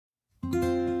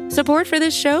Support for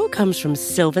this show comes from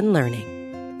Sylvan Learning.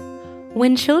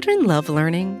 When children love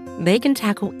learning, they can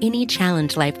tackle any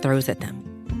challenge life throws at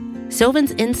them.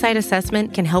 Sylvan's Insight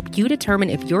Assessment can help you determine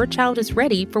if your child is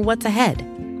ready for what's ahead.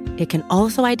 It can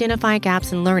also identify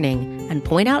gaps in learning and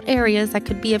point out areas that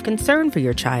could be of concern for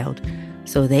your child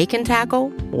so they can tackle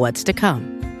what's to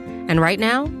come. And right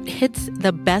now, it's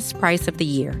the best price of the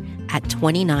year at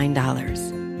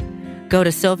 $29. Go to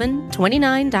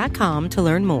sylvan29.com to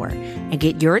learn more and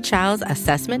get your child's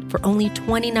assessment for only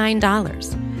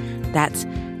 $29. That's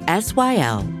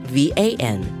SYLVAN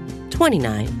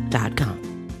 29.com.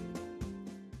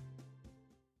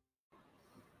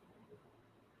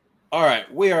 All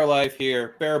right, we are live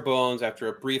here, bare bones, after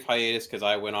a brief hiatus because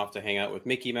I went off to hang out with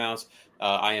Mickey Mouse.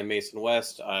 I am Mason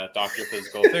West, doctor of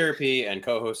physical therapy and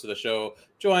co-host of the show,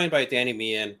 joined by Danny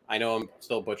Meehan. I know I'm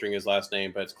still butchering his last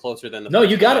name, but it's closer than the. No,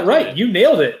 you got it right. You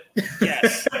nailed it.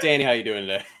 Yes, Danny, how you doing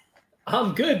today?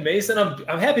 I'm good, Mason.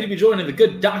 I'm happy to be joining the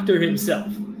good doctor himself.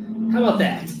 How about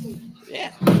that?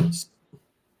 Yeah.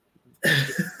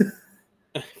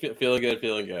 Feeling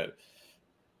good.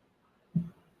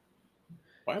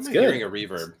 Why am I hearing a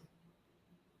reverb?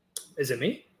 Is it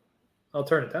me? I'll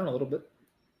turn it down a little bit.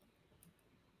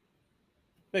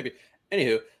 Maybe.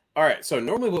 Anywho, all right. So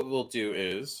normally what we'll do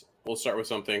is we'll start with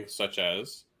something such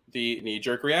as the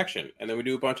knee-jerk reaction, and then we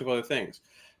do a bunch of other things.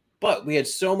 But we had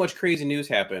so much crazy news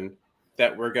happen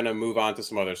that we're going to move on to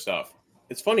some other stuff.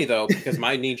 It's funny, though, because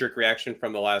my knee-jerk reaction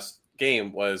from the last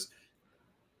game was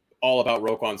all about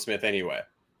Roquan Smith anyway.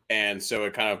 And so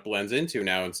it kind of blends into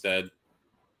now instead.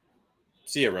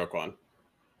 See ya, Roquan.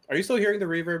 Are you still hearing the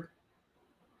reverb?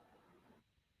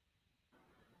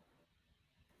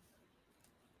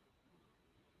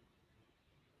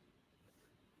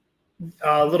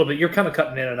 A little bit. You're kind of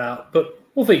cutting in and out, but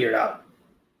we'll figure it out.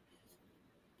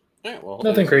 All right, well,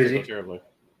 nothing crazy. Terribly.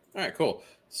 All right, cool.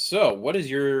 So, what is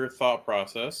your thought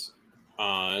process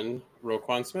on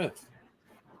Roquan Smith?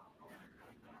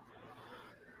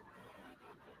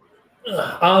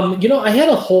 I had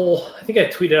I think I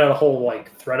tweeted out a whole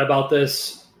thread about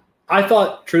this. I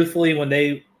thought, truthfully, when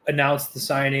they announced the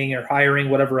signing or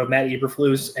hiring, whatever, of Matt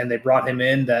Eberflus, and they brought him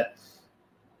in, that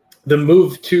the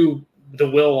move to the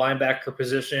will linebacker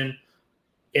position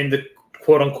in the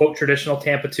quote-unquote traditional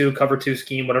Tampa 2, cover 2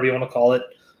 scheme, whatever you want to call it,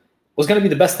 was going to be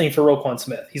the best thing for Roquan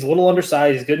Smith. He's a little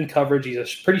undersized. He's good in coverage. He's a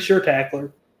pretty sure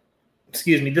tackler.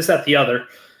 Excuse me, this, that, the other.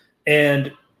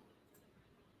 And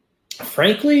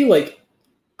frankly,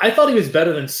 I thought he was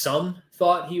better than some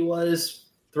thought he was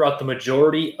throughout the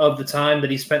majority of the time that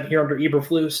he spent here under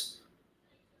Eberflus.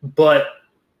 But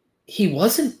he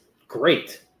wasn't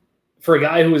great for a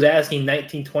guy who was asking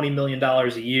 $19-20 million a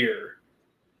year.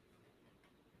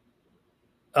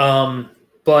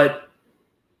 But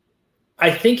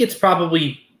I think it's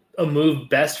probably a move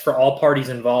best for all parties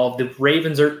involved. The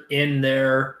Ravens are in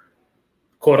their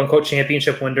quote-unquote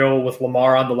championship window with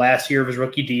Lamar on the last year of his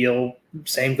rookie deal.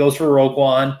 Same goes for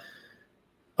Roquan.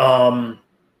 The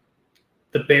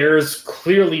Bears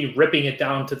clearly ripping it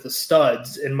down to the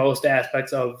studs in most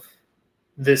aspects of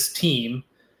this team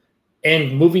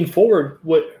and moving forward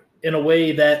in a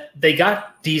way that they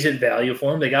got decent value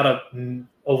for him. They got a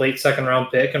late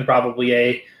second-round pick and probably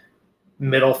a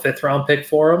middle fifth-round pick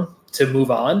for him to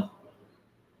move on.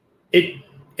 And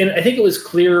I think it was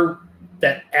clear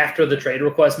that after the trade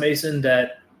request, Mason,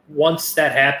 that once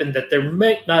that happened, that there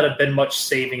might not have been much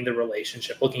saving the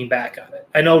relationship looking back on it.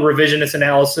 I know revisionist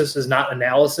analysis is not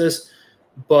analysis,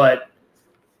 but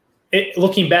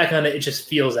looking back on it, it just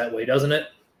feels that way, doesn't it?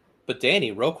 But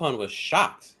Danny, Roquan was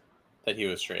shocked that he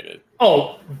was traded.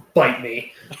 Oh, bite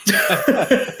me.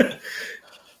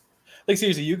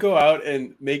 Seriously, you go out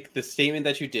and make the statement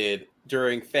that you did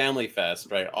during Family Fest,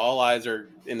 right? All eyes are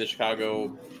in the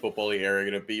Chicago football league area,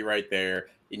 going to be right there.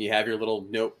 And you have your little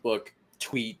notebook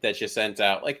tweet that you sent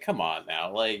out. Come on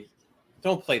now.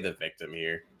 Don't play the victim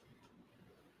here.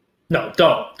 No,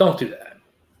 don't do that.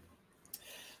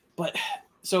 But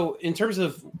so in terms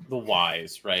of the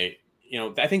whys, right?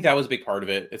 I think that was a big part of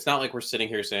it. It's not like we're sitting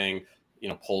here saying,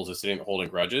 Poles is sitting holding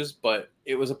grudges, but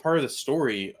it was a part of the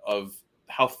story of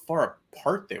how far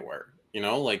apart they were.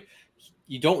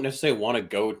 You don't necessarily want to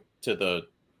go to the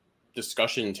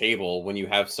discussion table when you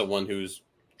have someone who's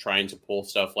trying to pull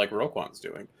stuff like Roquan's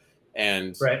doing.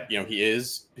 And, right. He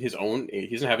is his own, he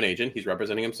doesn't have an agent. He's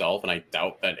representing himself. And I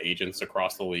doubt that agents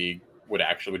across the league would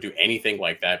do anything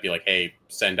like that. Be like, hey,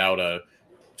 send out a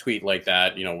tweet like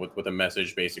that, with a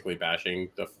message basically bashing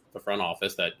the front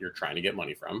office that you're trying to get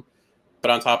money from. But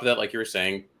on top of that, like you were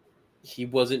saying, he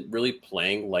wasn't really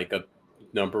playing like a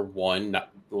number one,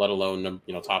 let alone,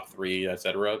 top three, et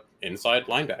cetera, inside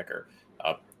linebacker.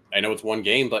 I know it's one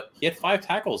game, but he had 5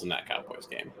 tackles in that Cowboys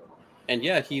game. And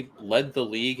yeah, he led the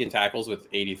league in tackles with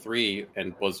 83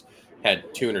 and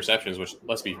had 2 interceptions, which,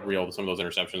 let's be real, some of those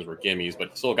interceptions were gimmies,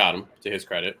 but still got him, to his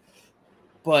credit.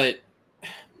 But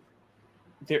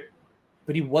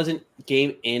he wasn't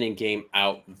game in and game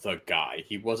out the guy.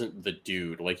 He wasn't the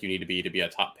dude like you need to be a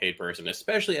top paid person,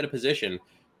 especially at a position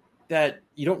that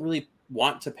you don't really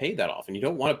want to pay that often. You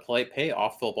don't want to pay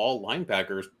off the ball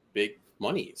linebackers big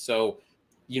money. So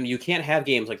you can't have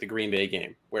games like the Green Bay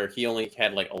game where he only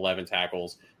had like 11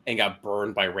 tackles and got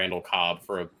burned by Randall Cobb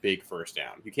for a big first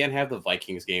down. You can't have the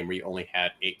Vikings game where he only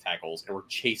had 8 tackles and we're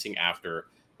chasing after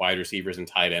wide receivers and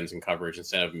tight ends in coverage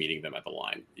instead of meeting them at the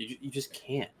line. You just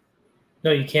can't.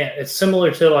 No, you can't. It's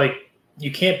similar to like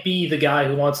you can't be the guy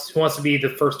who wants to be the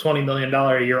first $20 million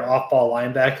a year off-ball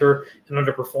linebacker and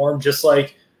underperform. Just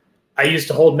like I used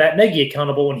to hold Matt Nagy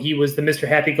accountable when he was the Mr.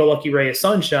 Happy-Go-Lucky Ray of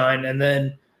Sunshine, and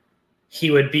then he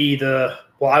would be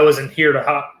I wasn't here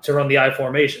to run the I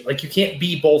formation. Like, you can't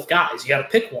be both guys. You got to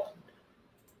pick one.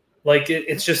 Like,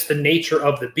 it's just the nature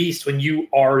of the beast when you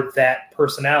are that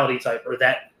personality type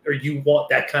or you want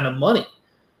that kind of money.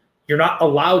 You're not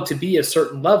allowed to be a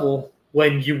certain level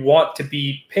when you want to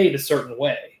be paid a certain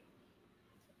way.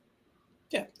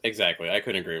 Yeah, exactly. I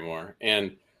couldn't agree more.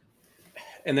 And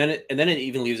then it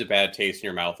even leaves a bad taste in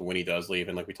your mouth when he does leave.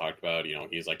 And like we talked about,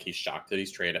 he's shocked that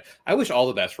he's traded. I wish all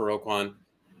the best for Roquan,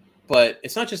 but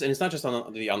it's not just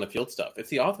on the field stuff. It's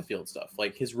the off the field stuff.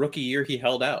 Like his rookie year, he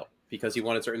held out because he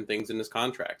wanted certain things in his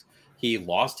contract. He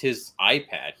lost his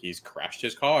iPad. He's crashed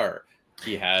his car.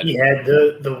 He had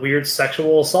the weird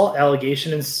sexual assault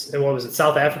allegation in what was it,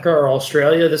 South Africa or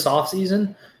Australia this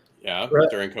offseason? Yeah, right.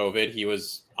 During COVID, he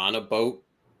was on a boat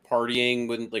partying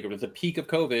with the peak of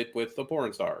COVID with a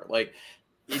porn star. Like,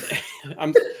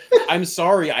 I'm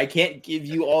sorry, I can't give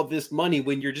you all this money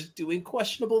when you're just doing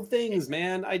questionable things,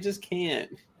 man. I just can't.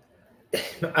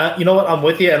 You know what? I'm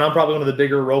with you, and I'm probably one of the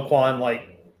bigger Roquan,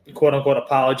 like, quote unquote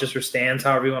apologists or stands,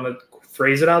 however you want to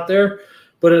phrase it out there.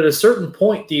 But at a certain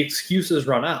point, the excuses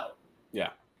run out. Yeah.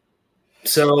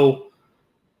 So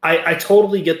I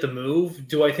totally get the move.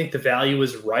 Do I think the value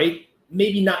is right?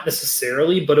 Maybe not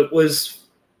necessarily, but it was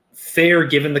fair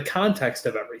given the context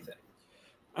of everything.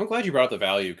 I'm glad you brought up the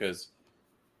value because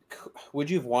would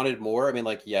you have wanted more? I mean,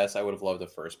 like, yes, I would have loved the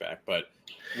first back, but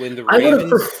when the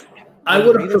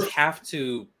Ravens have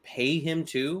to pay him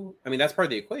too, I mean, that's part of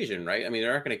the equation, right? I mean,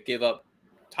 they're not going to give up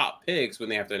top picks when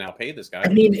they have to now pay this guy. I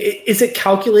mean, is it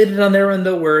calculated on their end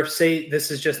though, where if say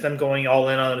this is just them going all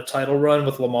in on a title run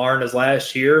with Lamar in his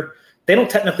last year, they don't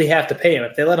technically have to pay him.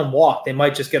 If they let him walk, they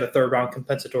might just get a 3rd round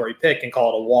compensatory pick and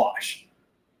call it a wash.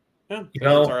 Yeah,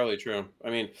 that's entirely true. I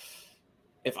mean,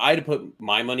 if I had to put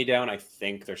my money down, I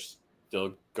think they're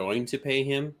still going to pay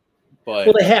him. But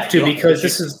well, they have to because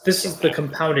this is the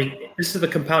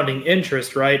compounding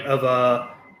interest, right? Of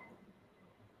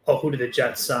who did the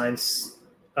Jets sign?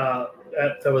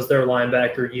 That was their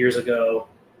linebacker years ago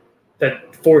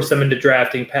that forced them into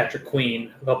drafting Patrick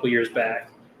Queen a couple years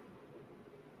back.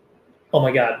 Oh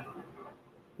my God.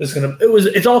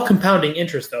 It's all compounding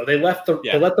interest though. They let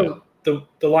the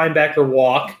linebacker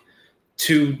walk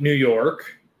to New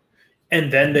York,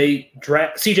 and then they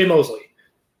draft CJ Mosley.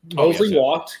 Mosley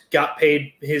walked, got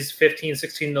paid his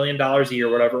 $15-16 million a year,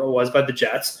 whatever it was, by the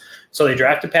Jets. So they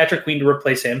drafted Patrick Queen to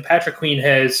replace him. Patrick Queen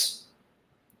has,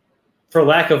 for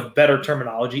lack of better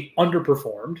terminology,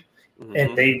 underperformed,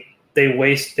 and they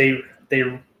invested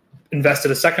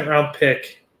a 2nd round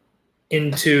pick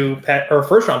into a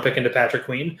 1st round pick into Patrick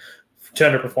Queen to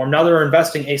underperform. Now they're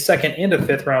investing a 2nd and a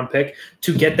 5th round pick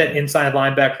to get that inside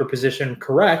linebacker position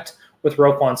correct with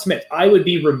Roquan Smith. I would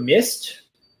be remiss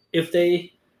if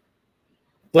they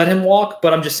let him walk,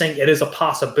 but I'm just saying it is a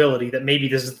possibility that maybe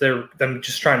this is them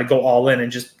just trying to go all in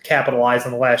and just capitalize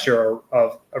on the last year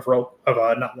of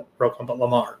not Roquan but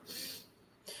Lamar.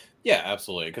 Yeah,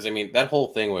 absolutely. Because I mean, that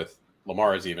whole thing with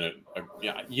Lamar is even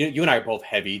you and I are both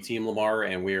heavy team Lamar,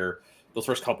 and we're those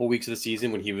first couple weeks of the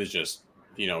season when he was just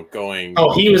going.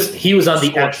 Oh, he was on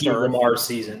the empty Lamar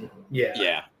season.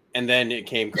 Yeah, and then it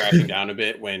came crashing down a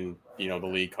bit when. The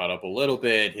league caught up a little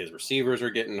bit. His receivers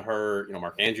are getting hurt.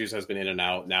 Mark Andrews has been in and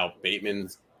out. Now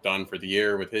Bateman's done for the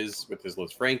year with his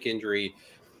Liz Frank injury.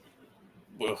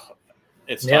 Ugh,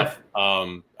 it's tough.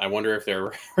 I wonder if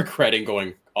they're regretting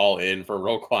going all in for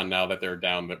Roquan now that they're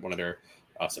down one of their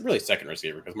really second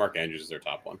receiver because Mark Andrews is their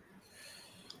top one.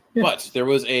 Yeah. But there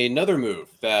was another move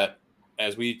that,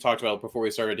 as we talked about before we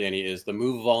started, Danny, is the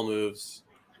move of all moves,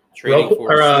 trading for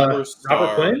superstar.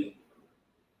 Robert Quinn?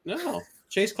 No.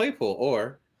 Chase Claypool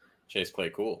or Chase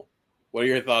Claycool. What are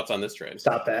your thoughts on this trade?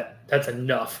 Stop that. That's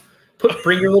enough.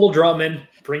 Bring your little drum in.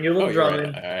 Bring your little drum right.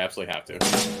 in. I absolutely have to.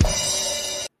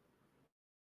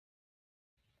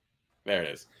 There it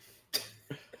is.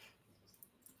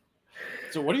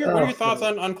 So what are your thoughts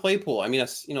on Claypool? I mean, a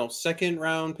second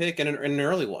round pick and an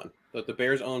early one, but the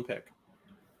Bears' own pick.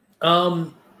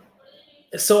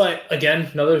 So again,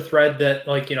 another thread that,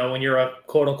 like, when you're a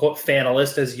quote unquote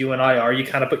fanalist, as you and I are, you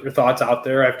kind of put your thoughts out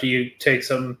there after you take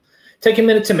a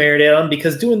minute to marinate on,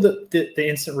 because doing the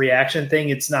instant reaction thing,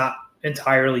 it's not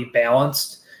entirely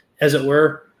balanced, as it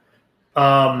were.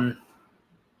 I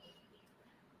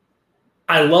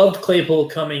loved Claypool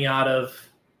coming out of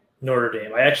Notre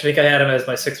Dame. I actually think I had him as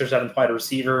my 6th or 7th wide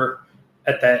receiver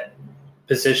at that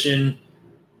position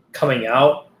coming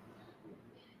out.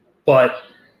 But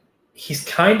he's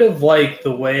kind of like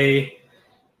the way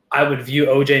I would view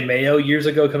OJ Mayo years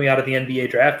ago coming out of the NBA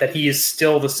draft, that he is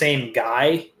still the same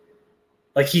guy.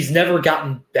 Like, he's never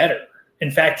gotten better.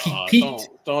 In fact, he peaked.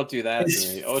 Don't do that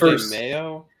to me. OJ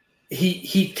Mayo?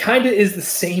 He kind of is the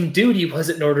same dude he was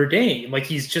at Notre Dame. Like,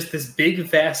 he's just this big,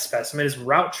 fast specimen. His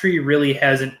route tree really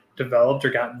hasn't developed or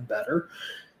gotten better.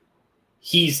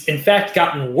 He's, in fact,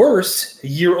 gotten worse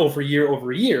year over year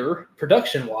over year,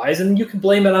 production-wise, and you can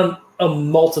blame it on a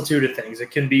multitude of things.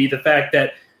 It can be the fact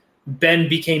that Ben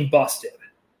became busted.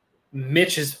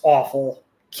 Mitch is awful.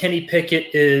 Kenny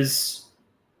Pickett is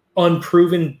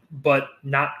unproven but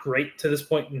not great to this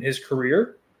point in his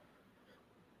career.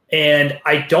 And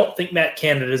I don't think Matt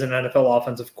Canada is an NFL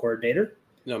offensive coordinator.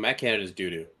 No, Matt Canada is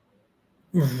doo-doo.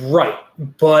 Right.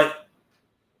 But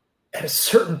at a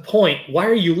certain point, why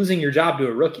are you losing your job to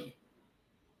a rookie?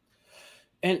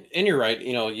 And you're right.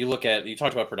 You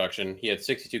talked about production. He had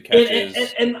 62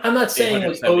 catches. And I'm not saying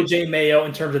like OJ Mayo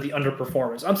in terms of the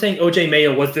underperformance. I'm saying OJ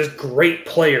Mayo was this great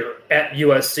player at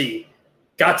USC,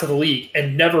 got to the league,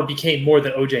 and never became more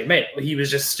than OJ Mayo. He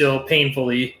was just still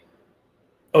painfully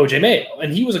OJ Mayo.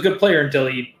 And he was a good player until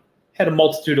he had a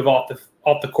multitude of off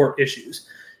the court issues.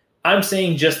 I'm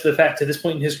saying just the fact, to this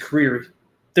point in his career,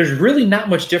 there's really not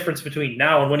much difference between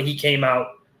now and when he came out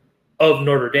of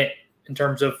Notre Dame in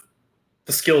terms of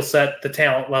the skill set, the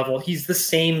talent level. He's the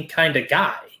same kind of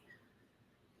guy.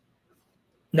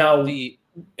 Now,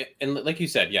 and like you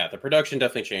said, yeah, the production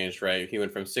definitely changed, right? He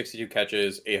went from 62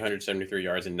 catches, 873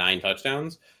 yards, and 9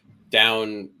 touchdowns,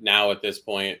 down now at this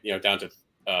point, down to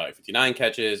 59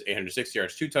 catches, 860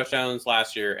 yards, 2 touchdowns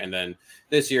last year, and then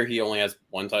this year he only has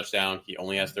 1 touchdown. He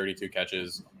only has 32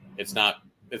 catches.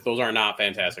 Those are not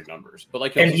fantastic numbers,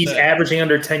 but and he's averaging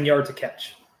under 10 yards a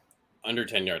catch. Under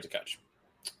 10 yards a catch.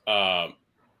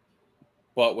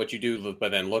 But what you do, but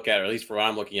then look at, or at least for what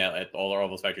I'm looking at all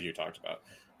those factors you talked about,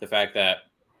 the fact that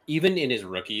even in his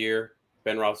rookie year,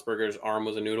 Ben Roethlisberger's arm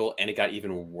was a noodle, and it got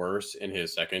even worse in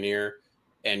his second year.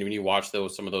 And when you watch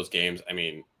some of those games, I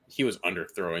mean, he was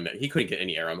underthrowing that. He couldn't get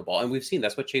any air on the ball, and we've seen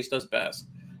that's what Chase does best.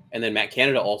 And then Matt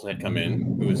Canada also had come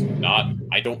in, who is not,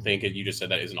 I don't think, you just said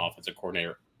that, is an offensive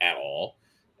coordinator at all.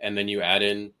 And then you add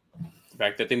in the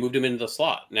fact that they moved him into the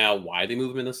slot. Now, why they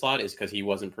moved him in the slot is because he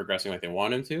wasn't progressing like they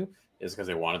wanted him to. Is it because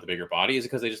they wanted the bigger body? Is it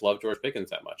because they just love George Pickens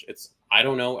that much? I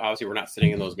don't know. Obviously, we're not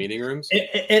sitting in those meeting rooms.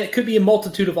 And it could be a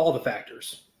multitude of all the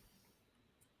factors.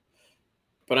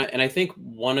 But I think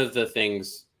one of the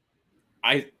things,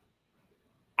 I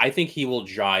think he will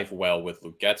jive well with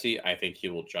Luke Getsy. I think he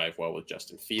will jive well with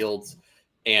Justin Fields.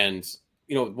 And,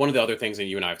 one of the other things that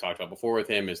you and I have talked about before with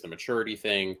him is the maturity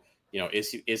thing.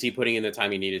 Is he putting in the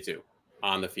time he needed to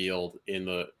on the field, in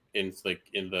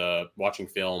the watching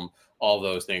film, all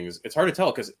those things? It's hard to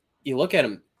tell because you look at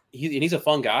him, he's a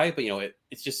fun guy, but it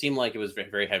just seemed like it was very,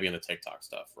 very heavy on the TikTok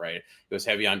stuff, right? It was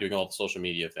heavy on doing all the social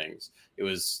media things.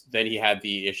 Then he had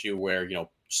the issue where,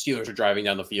 Steelers are driving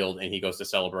down the field and he goes to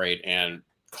celebrate and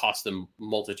cost them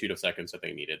multitude of seconds that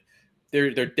they needed.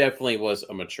 There definitely was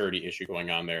a maturity issue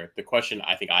going on there. The question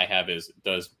I think I have is,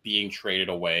 does being traded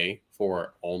away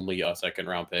for only a second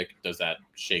round pick, does that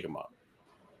shake him up?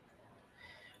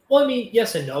 Well, I mean,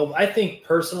 yes and no. I think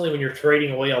personally, when you're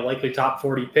trading away a likely top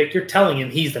 40 pick, you're telling him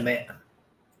he's the man.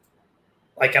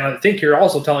 And I think you're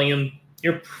also telling him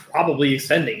you're probably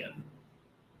extending him.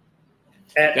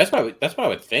 That's what I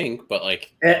would think. But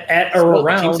at or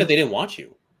around, the team said they didn't want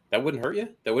you. That wouldn't hurt you.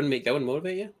 That wouldn't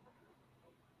motivate you.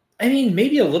 I mean,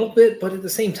 maybe a little bit, but at the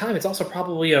same time, it's also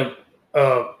probably a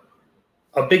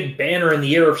big banner in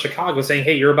the air of Chicago saying,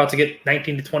 "Hey, you're about to get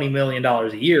 $19 to $20 million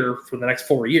a year for the next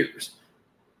 4 years."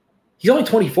 He's only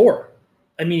 24.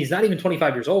 I mean, he's not even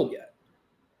 25 years old yet.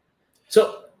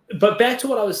 So, but back to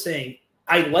what I was saying,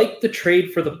 I like the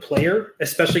trade for the player,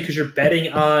 especially because you're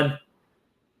betting on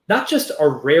not just a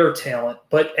rare talent,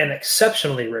 but an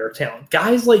exceptionally rare talent.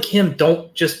 Guys like him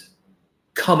don't just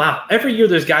come out. Every year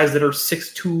there's guys that are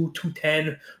 6'2",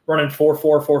 210, running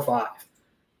 4'4",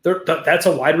 4'5". That's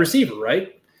a wide receiver,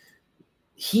 right?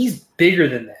 He's bigger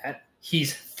than that.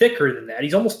 He's thicker than that.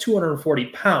 He's almost 240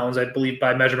 pounds, I believe,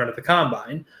 by measurement at the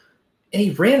combine. And he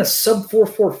ran a sub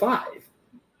 4.45.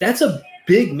 That's a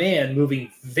big man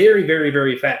moving very, very,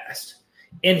 very fast.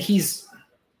 And he's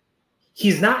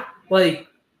not like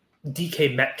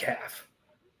DK Metcalf,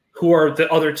 who are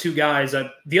the other two guys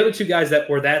that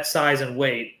were that size and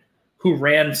weight who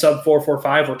ran sub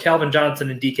 4.45 were Calvin Johnson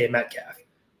and DK Metcalf.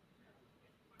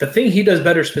 The thing he does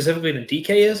better specifically than DK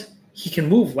is he can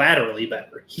move laterally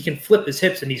better. He can flip his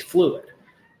hips and he's fluid.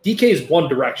 DK is one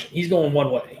direction. He's going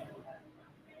one way.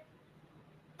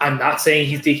 I'm not saying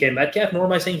he's DK Metcalf, nor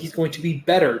am I saying he's going to be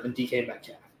better than DK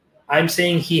Metcalf. I'm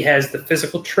saying he has the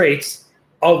physical traits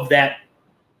of that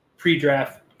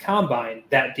pre-draft combine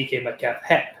that DK Metcalf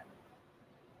had.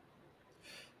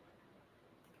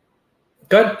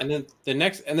 Good. And then the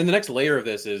next layer of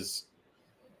this is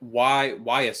why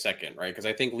a second, right? Because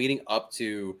I think leading up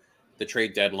to the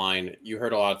trade deadline, you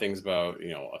heard a lot of things about,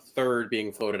 a third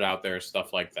being floated out there,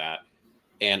 stuff like that.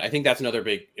 And I think that's another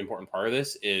big important part of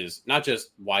this is not just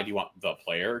why do you want the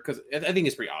player, because I think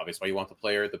it's pretty obvious why you want the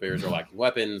player. The Bears are lacking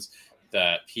weapons,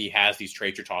 that he has these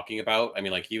traits you're talking about. I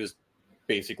mean, like he was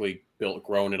basically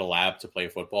grown in a lab to play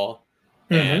football.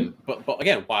 And but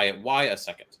again, why a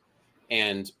second?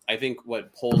 And I think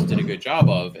what Poles did a good job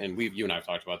of, and you and I have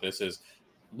talked about this, is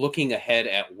looking ahead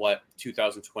at what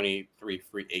 2023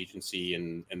 free agency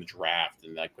and the draft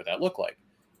and like what that look like.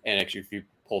 And actually, if you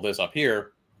pull this up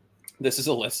here, this is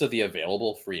a list of the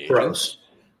available free agents. Gross.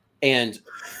 And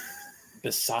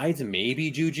besides maybe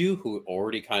Juju, who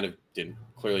already kind of didn't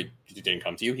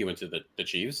come to you, he went to the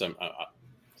Chiefs.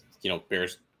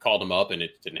 Bears called him up and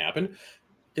it didn't happen.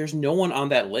 There's no one on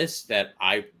that list that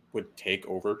I would take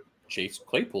over Chase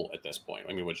Claypool at this point.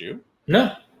 I mean, would you?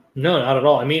 No, not at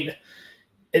all. I mean,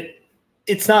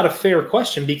 it's not a fair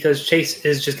question because Chase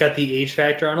has just got the age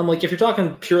factor on him. Like, if you're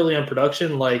talking purely on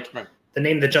production, like right. The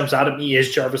name that jumps out at me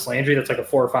is Jarvis Landry. That's like a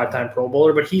 4 or 5 time Pro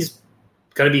Bowler, but he's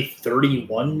going to be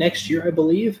 31 next year, I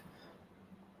believe.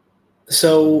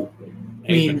 So,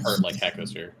 he's been hurt like heck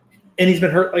this year. And he's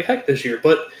been hurt like heck this year.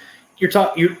 But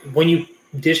when you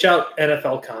dish out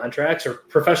NFL contracts or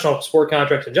professional sport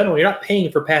contracts in general, you're not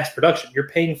paying for past production. You're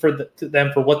paying for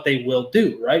them for what they will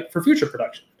do, right? For future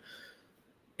production.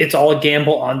 It's all a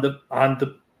gamble on the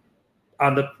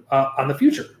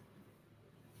future.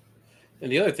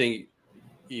 And the other thing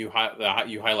you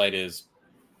highlight is,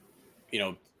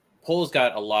 Poles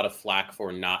got a lot of flack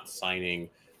for not signing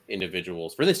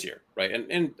individuals for this year, right?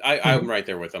 And I'm right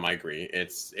there with them. I agree.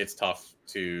 It's tough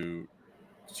to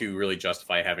really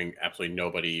justify having absolutely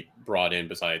nobody brought in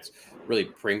besides really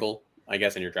Pringle, I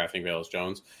guess, and you're drafting Velus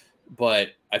Jones. But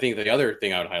I think the other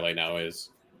thing I would highlight now is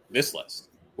this list,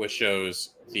 which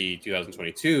shows the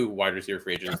 2022 wide receiver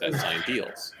free agents that signed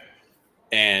deals.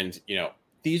 And,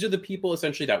 these are the people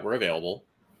essentially that were available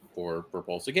for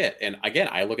Poles to get. And again,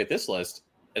 I look at this list,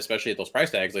 especially at those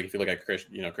price tags. Like if you look at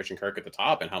Christian Kirk at the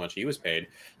top and how much he was paid.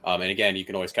 And again, you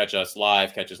can always catch us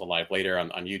live later on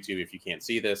YouTube if you can't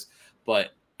see this.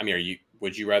 But I mean,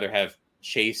 would you rather have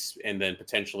Chase and then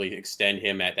potentially extend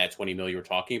him at that $20 million you were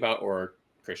talking about, or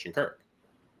Christian Kirk?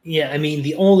 Yeah, I mean,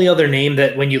 the only other name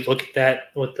that when you look at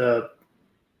that with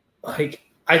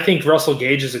I think Russell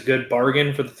Gage is a good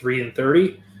bargain for the 3 and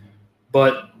 30,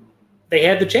 but they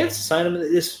had the chance to sign him.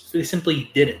 They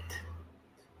simply didn't.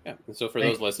 Yeah, and so for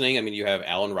those listening, I mean, you have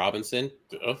Allen Robinson,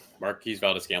 Marquise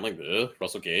Valdes-Scantling,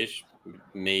 Russell Gage,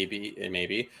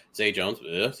 maybe Zay Jones,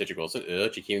 Cedric Wilson,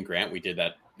 Jakeem Grant. We did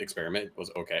that experiment. It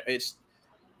was okay.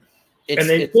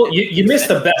 You missed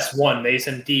the best one,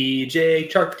 Mason.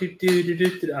 DJ Chark.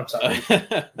 I'm sorry.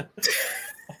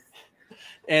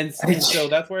 And so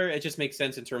that's where it just makes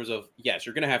sense in terms of, yes,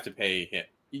 you're going to have to pay him.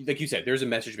 Like you said, there's a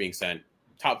message being sent.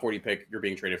 Top 40 pick you're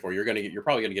being traded for. You're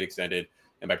probably going to get extended.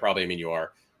 And by probably, I mean you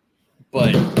are.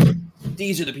 But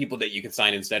these are the people that you can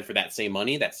sign instead for that same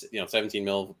money. That's 17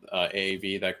 mil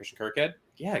AAV that Christian Kirk had.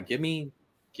 Yeah, give me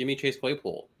Chase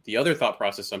Claypool. The other thought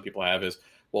process some people have is,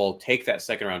 well, take that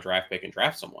second round draft pick and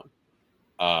draft someone.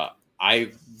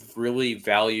 I really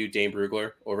value Dane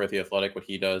Brugler over at The Athletic. What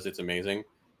he does, it's amazing.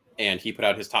 And he put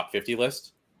out his top 50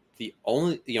 list. The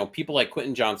only, people like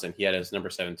Quentin Johnson, he had as number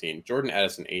 17, Jordan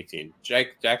Addison, 18,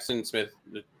 Jackson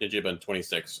Smith-Njigba,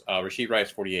 26, Rashid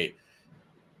Rice, 48.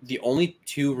 The only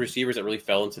 2 receivers that really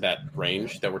fell into that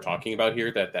range that we're talking about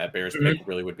here, that Bears pick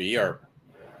really would be, are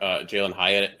Jalen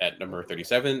Hyatt at number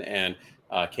 37 and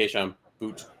Keishon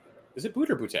Boot. Is it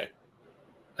Boot or Boutte?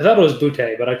 I thought it was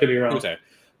Boutte, but I could be wrong. Boutte.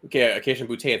 Okay, Keishon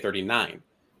Boutte at 39.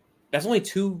 That's only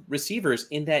 2 receivers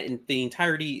in the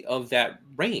entirety of that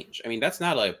range. I mean, that's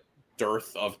not a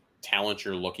dearth of talent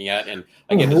you're looking at. And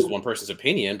again, this is one person's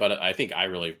opinion, but I think I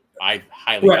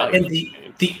highly value And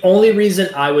the only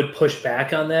reason I would push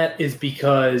back on that is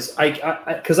because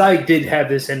I did have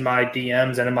this in my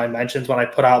DMs and in my mentions when I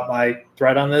put out my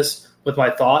thread on this with my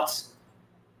thoughts.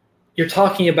 You're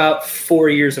talking about 4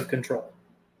 years of control,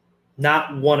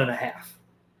 not 1.5.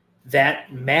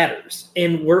 That matters.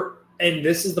 And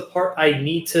this is the part I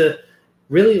need to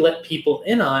really let people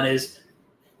in on is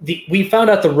we found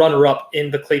out the runner-up in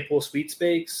the Claypool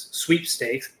sweepstakes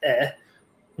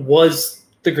was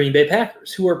the Green Bay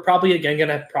Packers, who are probably again going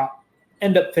to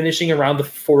end up finishing around the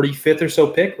 45th or so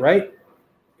pick, right?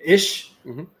 Ish.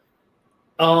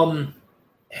 Mm-hmm.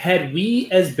 Had we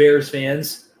as Bears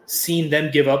fans seen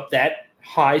them give up that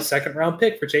high second-round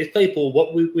pick for Chase Claypool,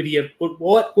 what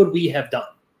would we have done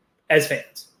as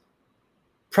fans?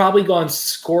 Probably gone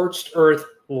scorched earth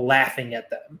laughing at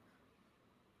them.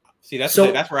 See, that's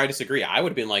where I disagree. I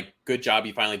would have been like, good job,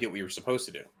 you finally did what you were supposed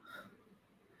to do.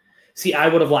 See, I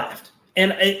would have laughed.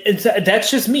 And that's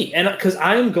just me. And because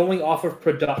I'm going off of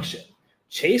production.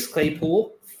 Chase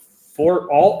Claypool,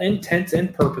 for all intents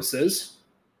and purposes,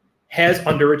 has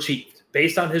underachieved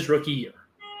based on his rookie year.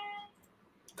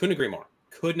 Couldn't agree more.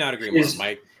 Could not agree more.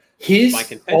 My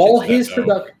contention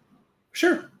production.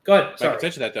 Sure. Go ahead. My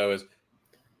contention to that, though, is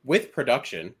with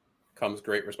production comes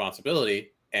great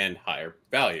responsibility and higher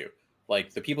value.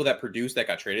 Like the people that produced that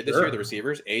got traded this year, the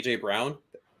receivers, A.J. Brown,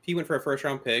 he went for a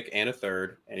first-round pick and a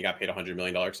third, and he got paid a $100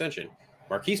 million extension.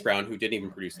 Marquise Brown, who didn't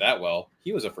even produce that well,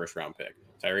 he was a first-round pick.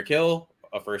 Tyreek Hill,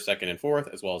 a first, second, and fourth,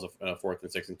 as well as a fourth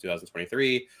and sixth in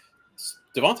 2023.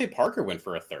 Devontae Parker went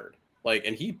for a third.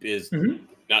 And he is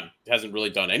hasn't really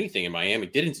done anything in Miami,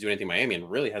 didn't do anything in Miami, and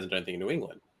really hasn't done anything in New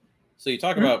England. So you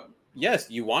talk about, yes,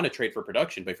 you want to trade for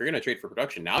production, but if you're going to trade for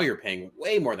production, now you're paying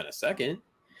way more than a second.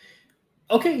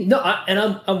 Okay, no,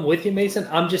 I'm with you, Mason.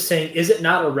 I'm just saying, is it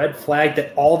not a red flag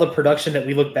that all the production that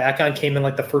we look back on came in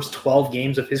like the first 12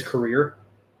 games of his career?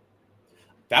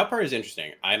 That part is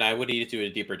interesting, and I would need to do a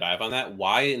deeper dive on that.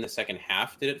 Why in the second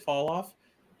half did it fall off?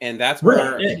 And that's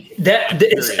where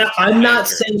I'm not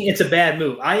saying it's a bad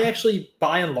move. I actually,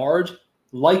 by and large,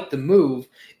 like the move.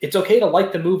 It's okay to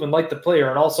like the move and like the player,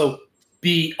 and also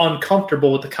be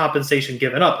uncomfortable with the compensation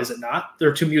given up. Is it not?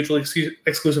 They're 2 mutually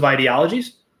exclusive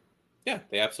ideologies. Yeah,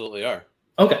 they absolutely are.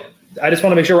 Okay. I just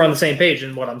want to make sure we're on the same page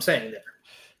in what I'm saying there.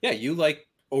 Yeah, you like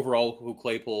overall who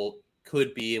Claypool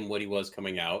could be and what he was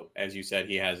coming out. As you said,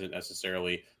 he has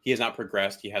not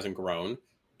progressed. He hasn't grown.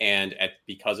 And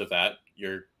because of that,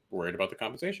 you're worried about the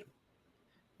compensation.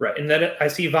 Right. And then I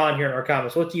see Vaughn here in our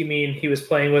comments. What do you mean he was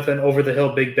playing with an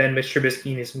over-the-hill Big Ben, Mitch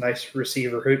Trubisky, and he's a nice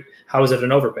receiver? How is it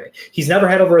an overpay? He's never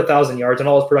had over 1,000 yards, and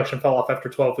all his production fell off after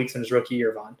 12 weeks in his rookie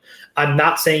year, Vaughn. I'm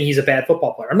not saying he's a bad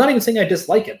football player. I'm not even saying I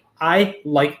dislike him. I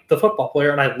like the football player,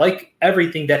 and I like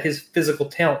everything that his physical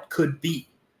talent could be.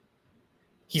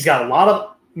 He's got a lot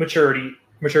of maturity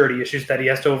issues that he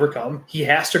has to overcome. He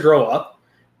has to grow up,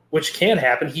 which can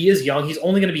happen. He is young. He's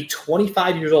only going to be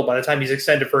 25 years old by the time he's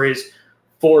extended for his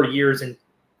 4 years and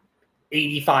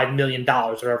 $85 million,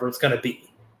 whatever it's going to be.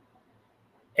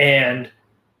 And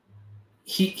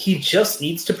he just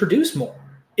needs to produce more.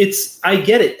 I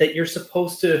get it that you're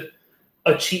supposed to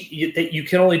achieve, that you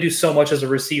can only do so much as a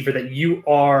receiver, that you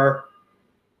are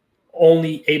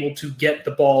only able to get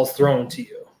the balls thrown to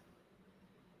you.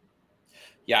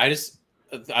 Yeah,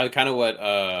 I kind of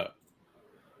what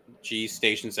G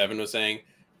Station 7 was saying.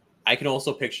 I can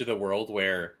also picture the world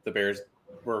where the Bears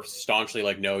were staunchly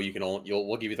like, no,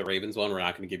 we'll give you the Ravens one. We're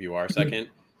not going to give you our second.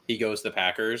 He goes to the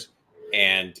Packers,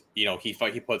 and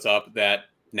he puts up that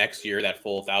next year, that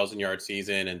full 1,000-yard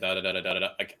season, and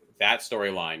like that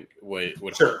storyline would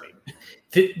hurt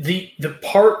me. The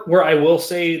part where I will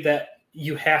say that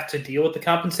you have to deal with the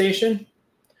compensation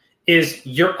is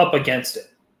you're up against it.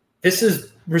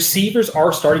 Receivers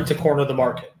are starting to corner the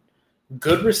market.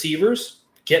 Good receivers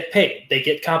get paid. They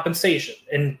get compensation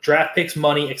and draft picks,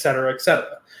 money, et cetera, et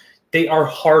cetera. They are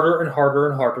harder and harder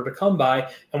and harder to come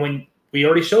by. And when we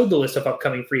already showed the list of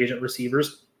upcoming free agent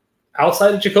receivers,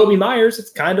 outside of Jacoby Myers,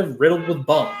 it's kind of riddled with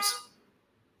bums.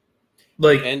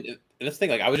 And that's the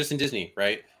thing. I was just in Disney,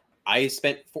 right? I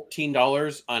spent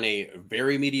 $14 on a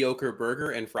very mediocre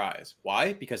burger and fries.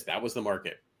 Why? Because that was the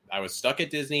market. I was stuck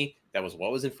at Disney. That was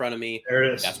what was in front of me. There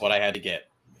it is. That's what I had to get.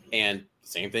 And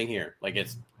same thing here.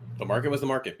 The market was the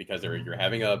market because you're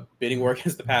having a bidding war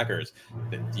against the Packers.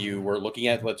 That you were looking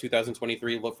at what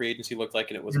 2023 free agency looked like,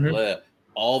 and it was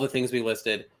all the things we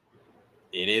listed.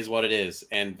 It is what it is,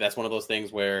 and that's one of those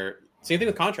things where Same thing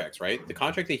with contracts, right? The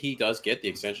contract that he does get, the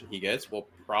extension he gets, will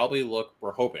probably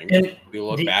we're hoping, And we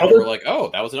look back and we're like, oh,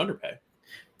 that was an underpay.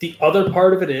 The other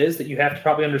part of it is that you have to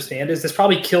probably understand is this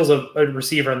probably kills a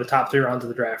receiver in the top 3 rounds of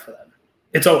the draft for them.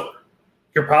 It's over.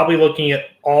 You're probably looking at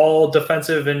all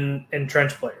defensive and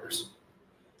trench players.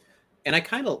 And I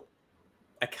kind of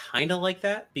like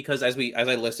that because as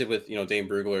I listed with Dane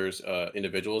Brugler's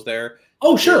individuals there.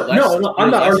 Oh sure, no,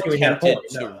 I'm not arguing that point.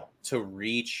 To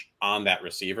reach on that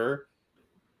receiver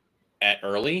at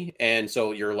early, and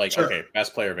so you're like, sure. Okay,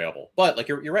 best player available. But like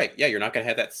you're right, yeah, you're not gonna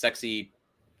have that sexy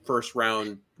first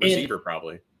round receiver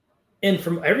probably. And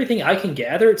from everything I can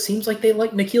gather, it seems like they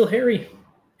like N'Keal Harry.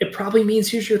 It probably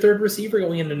means here's your third receiver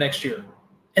going into next year,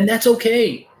 and that's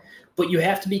okay. But you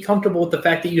have to be comfortable with the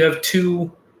fact that you have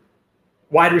 2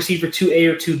 wide receiver,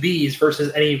 2A or 2Bs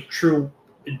versus any true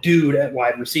dude at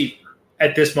wide receiver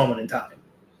at this moment in time.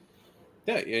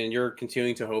 Yeah, and you're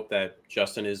continuing to hope that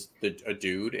Justin is a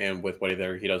dude, and with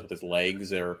whatever he does with his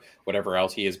legs or whatever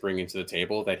else he is bringing to the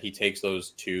table, that he takes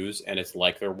those 2s and it's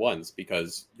like they're 1s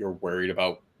because you're worried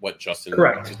about what Justin is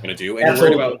going to do, and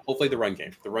Absolutely. You're worried about hopefully the run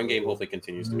game. The run game hopefully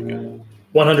continues to be good.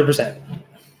 100%.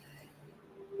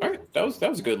 All right, that was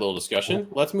a good little discussion.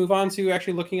 Let's move on to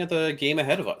actually looking at the game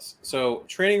ahead of us. So,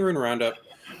 training room roundup.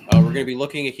 We're going to be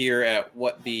looking here at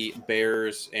what the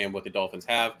Bears and what the Dolphins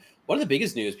have. One of the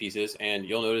biggest news pieces, and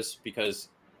you'll notice because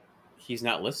he's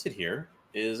not listed here,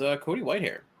 is Cody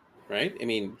Whitehair, right? I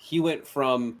mean, he went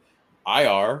from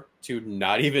IR to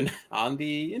not even on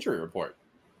the injury report.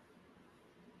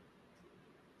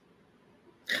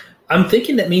 I'm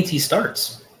thinking that means he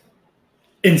starts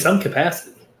in some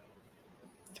capacity.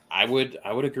 I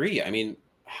would agree. I mean,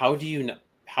 how do you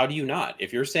not?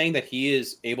 If you're saying that he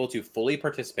is able to fully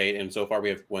participate, and so far we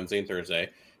have Wednesday and Thursday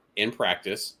in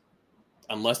practice,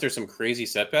 unless there's some crazy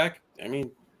setback, I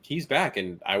mean, he's back,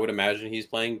 and I would imagine he's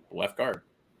playing left guard.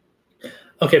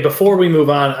 Okay, before we move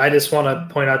on, I just want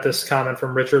to point out this comment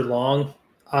from Richard Long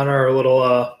on our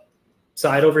little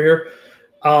side over here.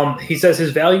 He says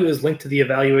his value is linked to the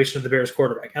evaluation of the Bears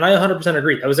quarterback, and I 100%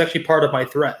 agree. That was actually part of my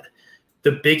thread.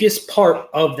 The biggest part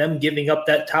of them giving up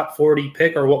that top 40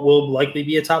 pick, or what will likely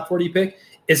be a top 40 pick,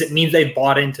 is it means they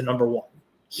bought into number 1.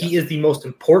 He is the most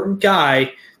important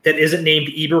guy that isn't named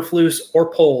Eberflus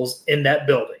or Poles in that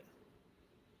building.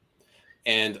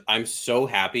 And I'm so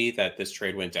happy that this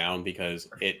trade went down because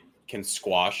it can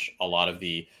squash a lot of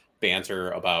the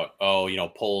banter about,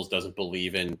 Poles doesn't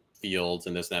believe in Fields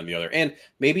and this, that, and the other. And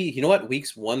maybe,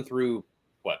 weeks 1 through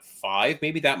 5,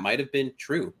 maybe that might have been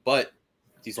true. But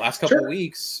these last couple of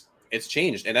weeks, it's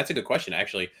changed. And that's a good question,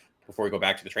 actually, before we go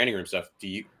back to the training room stuff.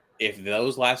 If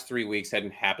those last 3 weeks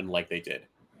hadn't happened like they did,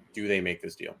 do they make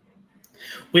this deal?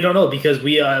 We don't know because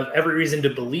we have every reason to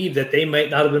believe that they might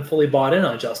not have been fully bought in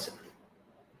on Justin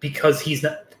because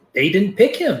they didn't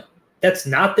pick him. That's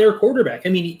not their quarterback. I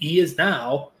mean, he is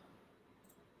now,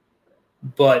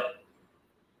 but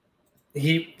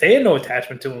they had no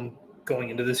attachment to him going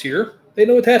into this year. They had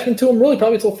no attachment to him really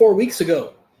probably until 4 weeks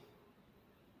ago.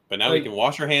 But now we can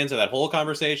wash our hands of that whole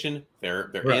conversation.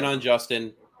 They're in on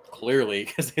Justin clearly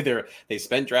because they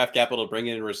spent draft capital to bring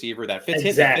in a receiver that fits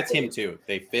him. That fits him too.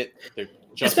 They fit.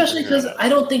 Especially because I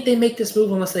don't think they make this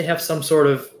move unless they have some sort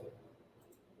of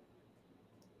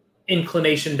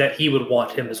inclination that he would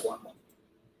want him as well.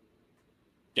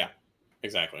 Yeah,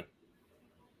 exactly.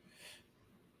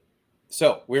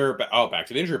 So we're back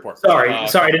to the injury report. Sorry,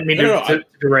 I didn't mean to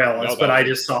derail us, but I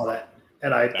just saw that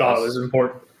and I thought it was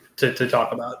important to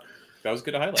talk about. That was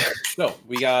good to highlight. So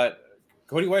we got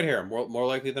Cody Whitehair, more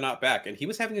likely than not back, and he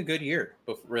was having a good year.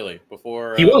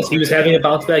 Before he was having a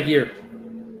bounce back year,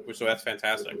 so that's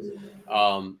fantastic.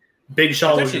 Big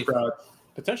Sean was proud.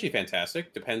 Potentially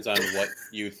fantastic. Depends on what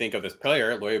you think of this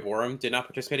player. Larry Borum did not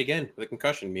participate again with a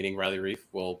concussion, meaning Riley Reif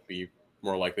will be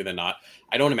more likely than not.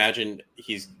 I don't imagine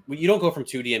you don't go from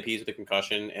 2 DNPs with a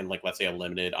concussion and let's say a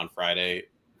limited on Friday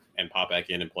and pop back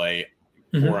in and play.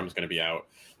 Mm-hmm. Borum's going to be out.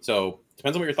 So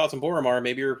depends on what your thoughts on Borum are.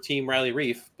 Maybe your team Riley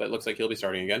Reif, but it looks like he'll be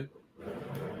starting again.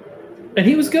 And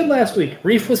he was good last week.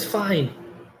 Reif was fine.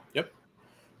 Yep.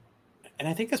 And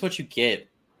I think that's what you get.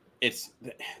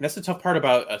 That's the tough part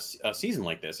about a season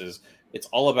like this is it's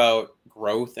all about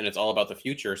growth and it's all about the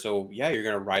future. So yeah, you're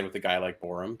going to ride with a guy like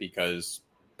Borum because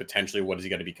potentially what is he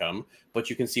going to become? But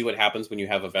you can see what happens when you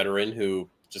have a veteran who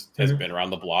just has been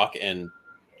around the block and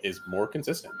is more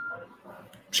consistent.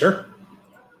 Sure.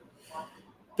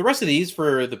 The rest of these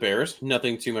for the Bears,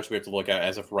 nothing too much we have to look at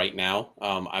as of right now.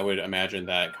 I would imagine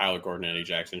that Kyler Gordon and Eddie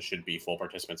Jackson should be full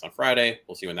participants on Friday.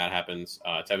 We'll see when that happens.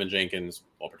 Tevin Jenkins,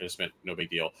 full participant, no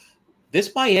big deal.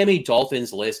 This Miami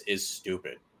Dolphins list is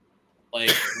stupid. Why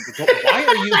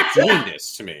are you doing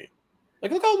this to me?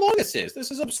 Like, look how long this is.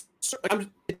 This is absurd.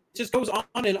 It just goes on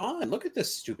and on. Look at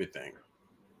this stupid thing.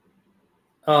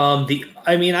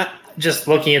 Just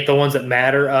looking at the ones that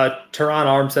matter, Teron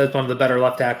Armstead's one of the better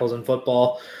left tackles in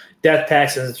football. Death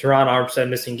taxes and Teron Armstead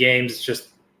missing games. It's just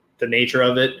the nature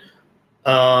of it.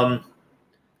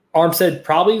 Armstead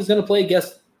probably is going to play,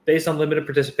 based on limited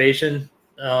participation.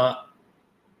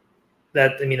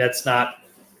 That's not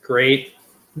great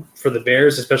for the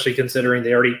Bears, especially considering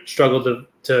they already struggled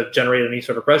to generate any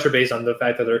sort of pressure based on the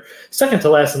fact that they're second to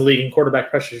last in the league in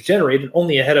quarterback pressures generated,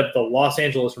 only ahead of the Los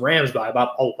Angeles Rams by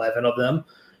about 11 of them.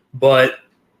 But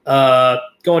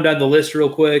going down the list real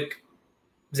quick,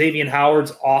 Xavier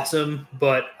Howard's awesome,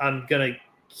 but I'm going to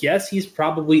guess he's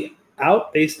probably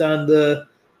out based on the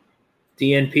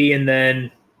DNP and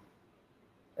then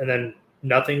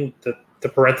nothing, the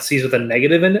parentheses with a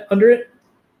negative under it.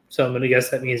 So I'm going to guess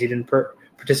that means he didn't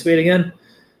participate again.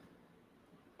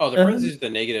 Oh, the parentheses with the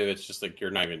negative, it's just like you're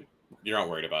not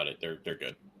worried about it. They're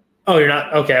good. Oh, you're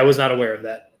not? Okay, I was not aware of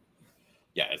that.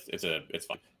 Yeah, it's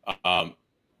fun.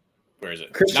 Where is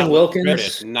it? Christian Wilkins. There it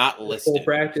is, not listed. Full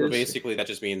practice. So basically, that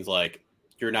just means like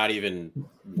you're not even.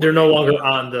 They're no longer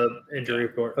on the injury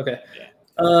report. Okay.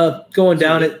 Yeah. Going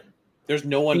down it. There's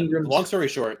no one. Long story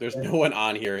short, there's no one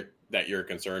on here that you're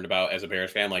concerned about as a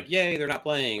Bears fan. Like, yay, they're not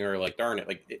playing, or like, darn it.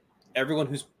 Like everyone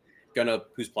who's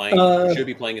playing, who should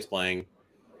be playing, is playing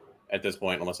at this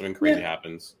point, unless something crazy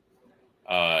happens.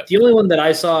 The only one that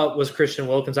I saw was Christian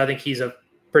Wilkins. I think he's a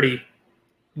pretty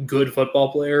good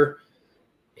football player,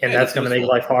 and that's going to make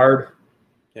life hard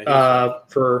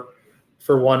for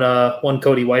one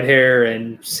Cody Whitehair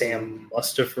and Sam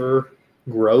Mustafa.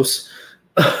 Gross.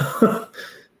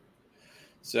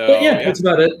 So that's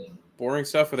about it. Boring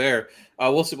stuff there.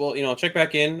 We'll see. Well, check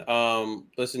back in.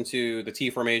 Listen to the T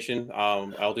formation.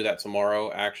 I'll do that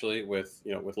tomorrow, actually, with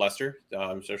Lester.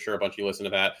 I'm sure a bunch of you listen to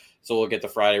that. So we'll get the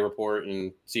Friday report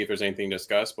and see if there's anything to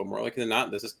discuss. But more likely than not,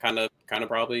 this is kind of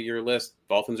probably your list.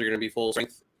 Dolphins are going to be full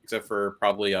strength, except for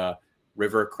probably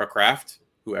River Craft,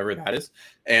 whoever that is,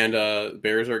 and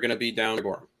Bears are going to be down to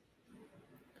Gorham.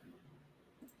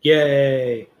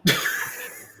 Yay!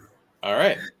 All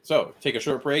right, so take a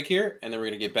short break here, and then we're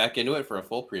going to get back into it for a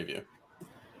full preview.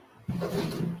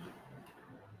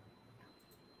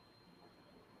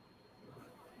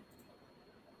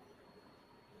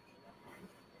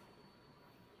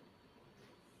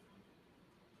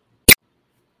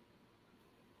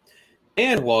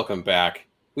 And welcome back.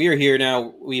 We are here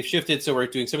now. We've shifted, so we're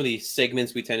doing some of the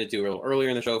segments we tend to do a little earlier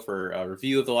in the show for a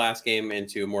review of the last game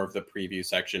into more of the preview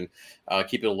section.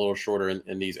 Keep it a little shorter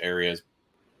in these areas.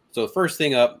 So the first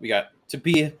thing up, we got, to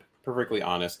be perfectly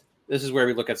honest, this is where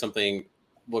we look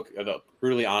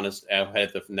brutally honest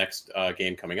ahead of the next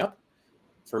game coming up.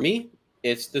 For me,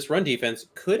 it's this run defense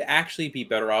could actually be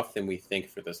better off than we think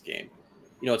for this game.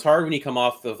 It's hard when you come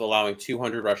off of allowing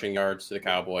 200 rushing yards to the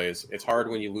Cowboys. It's hard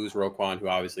when you lose Roquan, who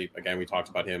obviously, again, we talked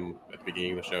about him at the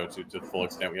beginning of the show to the full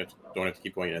extent. Don't have to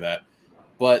keep going into that.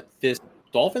 But this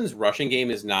Dolphins rushing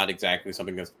game is not exactly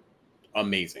something that's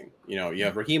amazing. You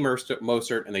have Raheem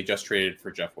Mostert, and they just traded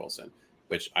for Jeff Wilson,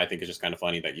 which I think is just kind of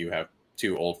funny that you have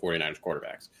two old 49ers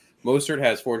quarterbacks. Mostert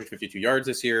has 452 yards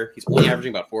this year. He's only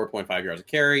averaging about 4.5 yards a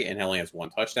carry and only has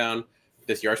one touchdown.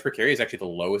 This yards per carry is actually the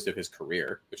lowest of his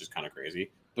career, which is kind of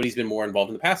crazy. But he's been more involved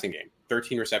in the passing game.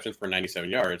 13 receptions for 97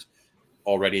 yards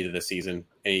already this season.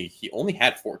 And he only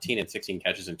had 14 and 16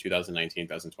 catches in 2019,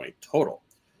 2020 total.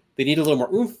 They need a little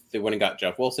more oomph. They went and got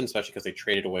Jeff Wilson, especially because they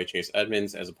traded away Chase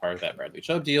Edmonds as a part of that Bradley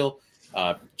Chubb deal.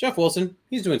 Jeff Wilson,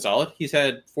 he's doing solid. He's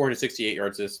had 468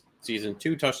 yards this season,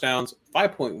 2 touchdowns,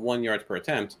 5.1 yards per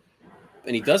attempt.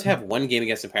 And he does have one game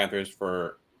against the Panthers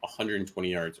for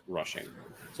 120 yards rushing.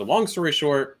 So long story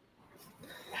short,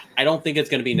 I don't think it's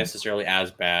going to be necessarily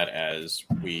as bad as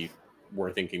we were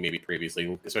thinking maybe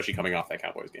previously, especially coming off that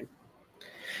Cowboys game.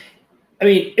 I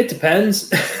mean, it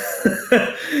depends.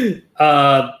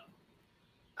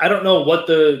 I don't know what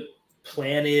the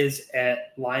plan is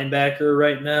at linebacker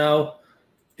right now,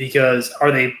 because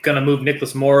are they going to move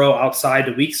Nicholas Morrow outside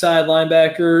to weak side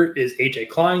linebacker? Is A.J.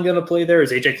 Klein going to play there?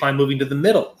 Is A.J. Klein moving to the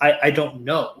middle? I don't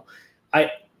know.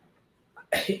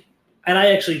 And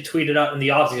I actually tweeted out in the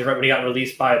offseason right when he got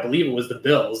released by, I believe it was the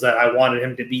Bills, that I wanted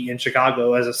him to be in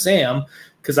Chicago as a Sam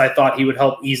because I thought he would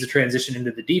help ease the transition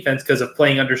into the defense because of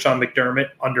playing under Sean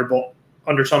McDermott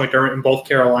in both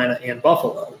Carolina and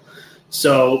Buffalo.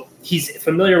 So he's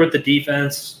familiar with the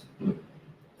defense.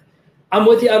 I'm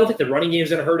with you. I don't think the running game is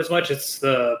going to hurt as much. It's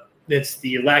the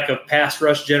lack of pass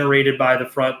rush generated by the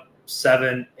front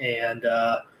seven and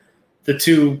the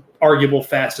two arguable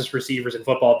fastest receivers in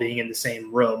football being in the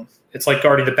same room. It's like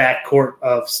guarding the backcourt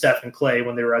of Steph and Clay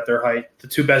when they were at their height. The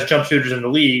two best jump shooters in the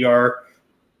league are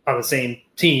on the same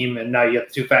team, and now you have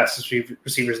the two fastest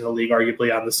receivers in the league,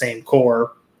 arguably on the same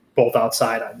core, both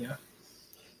outside on you.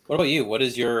 What about you? What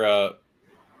is your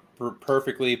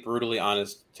perfectly, brutally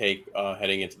honest take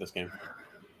heading into this game?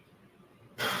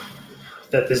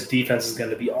 That this defense is going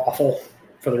to be awful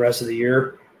for the rest of the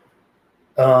year.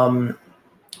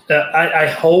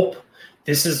 I hope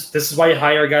this is why you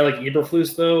hire a guy like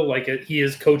Eberflus, though. Like, he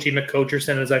is coaching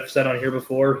McCocherson, as I've said on here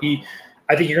before.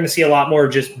 I think you're going to see a lot more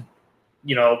just,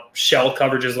 shell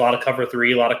coverages, a lot of cover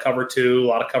 3, a lot of cover 2, a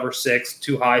lot of cover 6,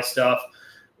 too high stuff,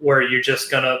 where you're just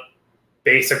going to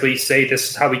basically say, this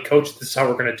is how we coach, this is how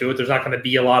we're going to do it. There's not going to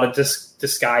be a lot of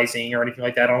disguising or anything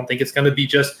like that. I don't think it's going to be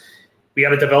just, we got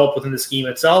to develop within the scheme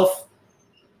itself,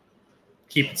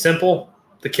 keep it simple,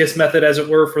 the KISS method, as it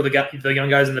were, for the young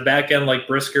guys in the back end like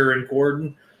Brisker and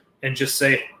Gordon, and just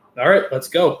say, all right, let's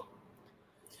go.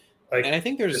 And I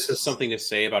think there's something to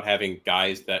say about having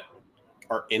guys that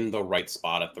are in the right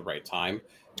spot at the right time.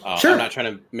 Sure. I'm not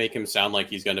trying to make him sound like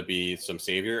he's going to be some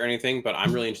savior or anything, but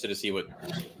I'm really interested to see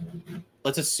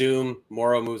let's assume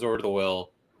Morrow moves over to the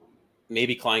Will.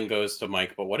 Maybe Klein goes to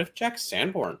Mike, but what if Jack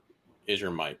Sanborn is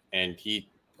your Mike and he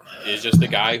is just the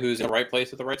guy who's in the right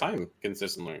place at the right time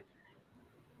consistently?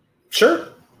 Sure.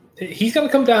 He's going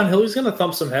to come downhill. He's going to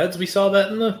thump some heads. We saw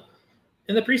that in the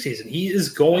preseason. He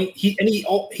is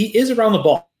around the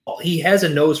ball. He has a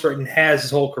nose for it and has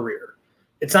his whole career.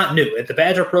 It's not new. At the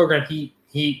Badger program,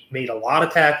 he made a lot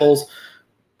of tackles,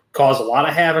 caused a lot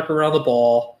of havoc around the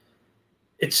ball.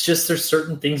 It's just there's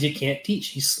certain things you can't teach.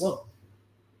 He's slow.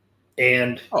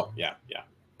 And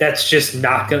that's just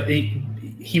not going to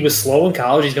 – he was slow in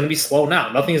college. He's going to be slow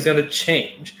now. Nothing is going to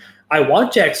change. I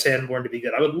want Jack Sanborn to be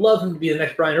good. I would love him to be the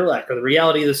next Brian Urlacher. The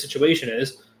reality of the situation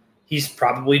is he's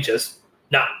probably just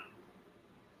not.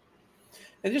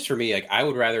 And just for me, I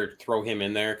would rather throw him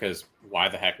in there because why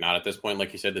the heck not at this point?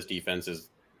 Like you said, this defense is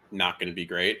not going to be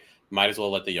great. Might as well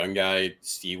let the young guy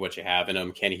see what you have in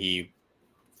him. Can he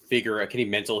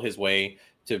mental his way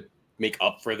to make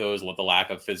up for the lack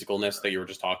of physicalness that you were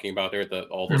just talking about there,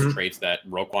 all those traits that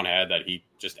Roquan had that he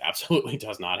just absolutely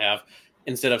does not have,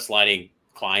 instead of sliding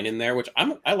Klein in there, which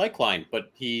I like Klein,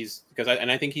 but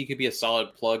I think he could be a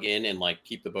solid plug in and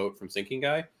keep the boat from sinking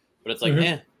guy. But it's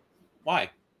why?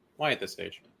 Why at this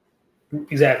stage?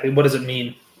 Exactly. What does it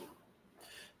mean?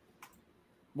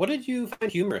 What did you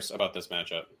find humorous about this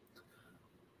matchup?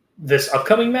 This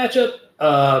upcoming matchup?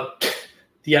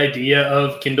 The idea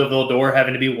of Kindle Vildor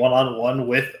having to be one-on-one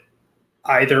with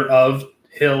either of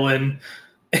Hill and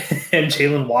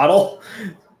Jalen Waddle.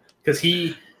 Because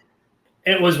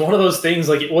it was one of those things,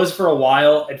 it was for a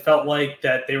while. It felt like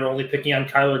that they were only picking on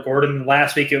Kyler Gordon. And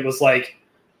last week it was all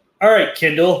right,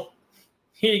 Kindle,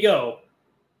 here you go.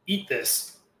 Eat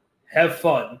this. Have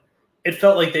fun. It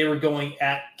felt like they were going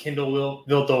at Kindle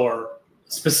Vildor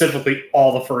specifically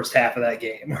all the first half of that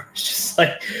game. It's just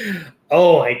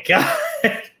oh my God.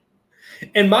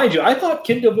 And mind you, I thought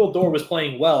Kindle Vildor was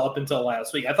playing well up until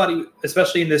last week. I thought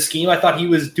especially in this scheme, I thought he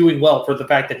was doing well for the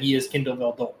fact that he is Kindle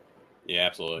Vildor. Yeah,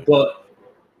 absolutely.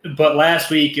 But last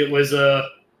week it was a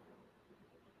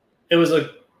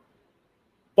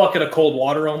bucket of cold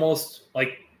water almost.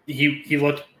 He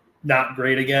looked not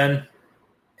great again.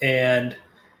 And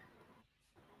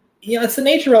it's the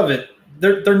nature of it.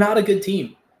 They're not a good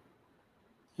team.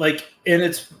 And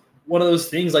it's one of those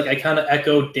things, I kind of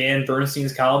echoed Dan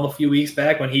Bernstein's column a few weeks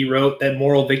back when he wrote that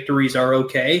moral victories are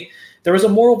okay. There was a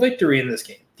moral victory in this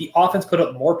game. The offense put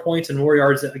up more points and more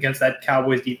yards against that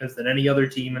Cowboys defense than any other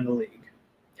team in the league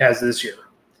has this year.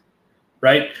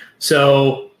 Right?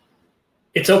 So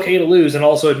it's okay to lose and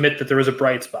also admit that there was a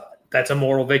bright spot. That's a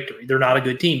moral victory. They're not a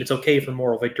good team. It's okay for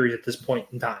moral victories at this point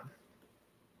in time.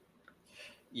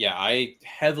 Yeah, I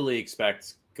heavily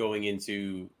expect going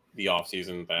into the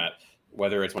offseason that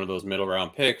whether it's one of those middle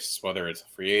round picks, whether it's a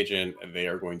free agent, they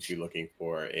are going to be looking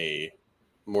for a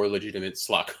more legitimate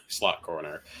slot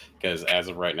corner. Because as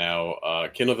of right now,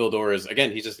 Kindle Vildor is,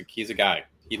 again, he's a guy.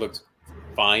 He looked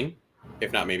fine,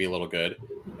 if not maybe a little good,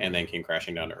 and then came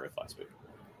crashing down to earth last week.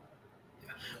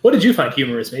 What did you find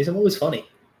humorous, Mason? What was funny?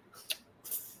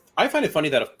 I find it funny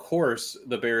that, of course,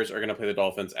 the Bears are going to play the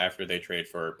Dolphins after they trade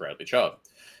for Bradley Chubb.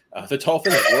 The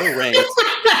Dolphins were ranked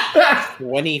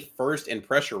 21st in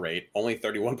pressure rate, only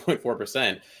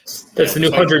 31.4%. That's the new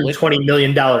 $120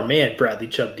 million man, Bradley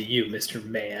Chubb, to you, Mr.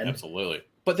 Man. Absolutely.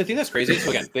 But the thing that's crazy is,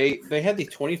 again, they had the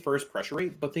 21st pressure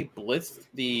rate, but they blitzed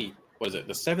the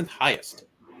 7th highest.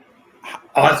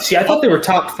 See, I thought they were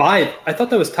top 5. I thought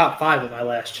that was top 5 at my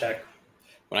last check.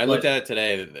 When I looked at it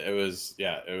today, it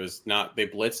was not. They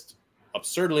blitzed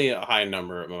absurdly a high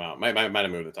amount. Might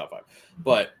have moved the top 5,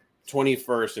 but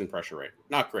 21st in pressure rate.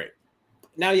 Not great.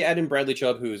 Now you add in Bradley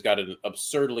Chubb, who's got an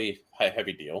absurdly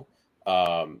heavy deal.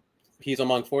 He's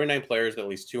among 49 players with at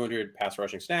least 200 pass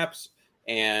rushing snaps,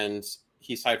 and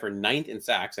he's tied for 9th in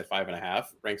sacks at 5.5,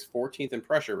 ranks 14th in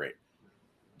pressure rate.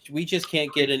 We just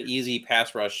can't get an easy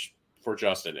pass rush for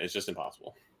Justin. It's just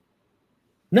impossible.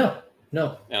 No.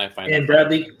 And I find and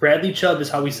Bradley Chubb is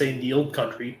how we say in the old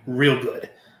country, real good.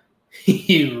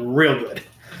 He's real good.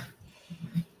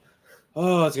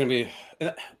 Oh, it's gonna be.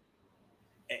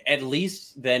 At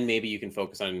least then maybe you can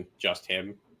focus on just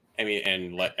him. I mean,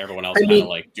 and let everyone else kind of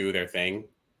like do their thing.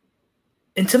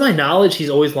 And to my knowledge, he's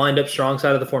always lined up strong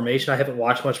side of the formation. I haven't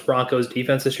watched much Broncos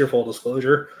defense this year, full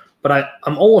disclosure, but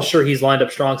I'm almost sure he's lined up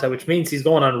strong side, which means he's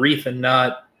going on Reef and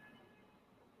not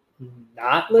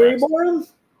Larry Borum.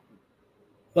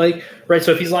 Like, right.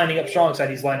 So if he's lining up strong side,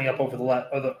 he's lining up over the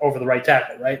left, over the right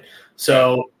tackle, right?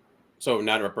 So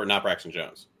not Braxton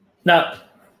Jones. Not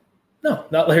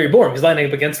Larry Borum. He's lining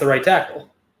up against the right tackle.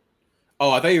 Oh,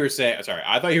 I thought you were saying. Sorry,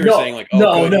 I thought you were saying like, he's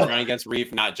running against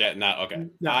Reef, not Jet. Not okay.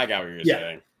 No. I got what you were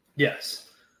saying. Yes.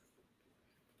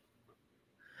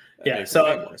 That makes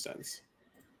more sense.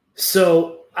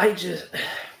 So I just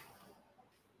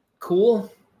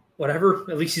cool, whatever.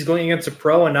 At least he's going against a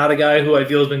pro and not a guy who I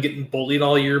feel has been getting bullied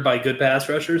all year by good pass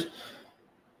rushers.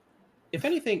 If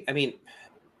anything, I mean,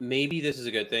 maybe this is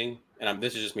a good thing, and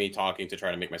this is just me talking to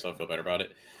try to make myself feel better about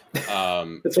it.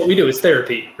 That's what we do. It's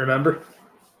therapy. Remember.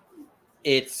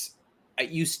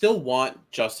 You still want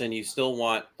Justin, you still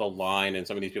want the line and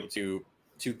some of these people to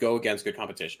go against good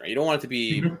competition, right? You don't want it to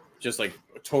be just like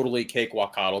totally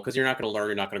cakewalk coddle because you're not going to learn,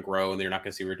 you're not going to grow, and you're not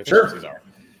going to see where your deficiencies are.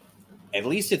 At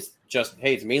least it's just,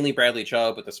 hey, it's mainly Bradley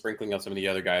Chubb with the sprinkling of some of the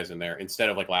other guys in there instead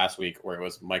of like last week where it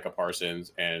was Micah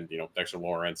Parsons and Dexter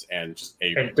Lawrence and just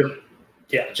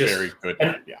very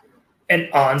good. An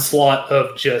onslaught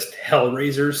of just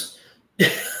hellraisers.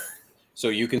 So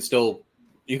you can still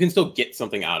get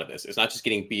something out of this. It's not just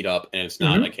getting beat up, and it's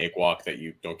not a cakewalk that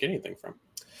you don't get anything from.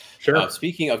 Sure.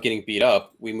 Speaking of getting beat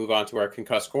up, we move on to our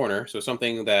concussed corner. So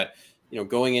something that,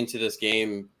 going into this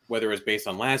game, whether it's based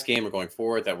on last game or going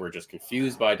forward, that we're just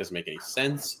confused by, doesn't make any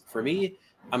sense. For me,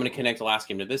 I'm going to connect the last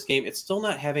game to this game. It's still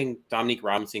not having Dominique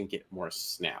Robinson get more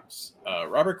snaps.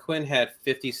 Robert Quinn had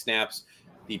 50 snaps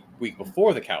the week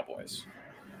before the Cowboys.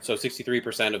 So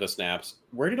 63% of the snaps.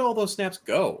 Where did all those snaps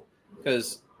go?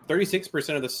 Because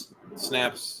 36% of the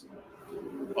snaps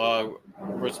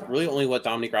was really only what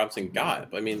Dominique Robinson got.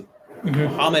 I mean,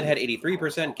 Muhammad had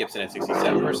 83%, Gibson had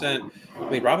 67%. I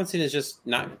mean, Robinson is just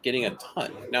not getting a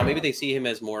ton. Now, maybe they see him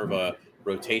as more of a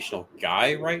rotational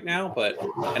guy right now,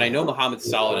 and I know Muhammad's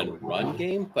solid in run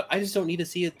game, but I just don't need to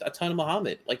see a ton of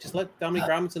Muhammad. Like, just let Dominique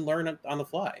Robinson learn on the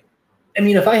fly. I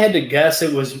mean, if I had to guess,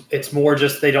 it's more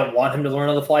just they don't want him to learn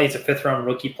on the fly. He's a 5th-round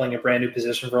rookie playing a brand new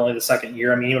position for only the second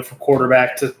year. I mean, even from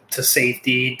quarterback to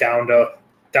safety down to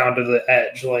the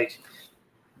edge, like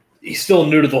he's still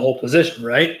new to the whole position,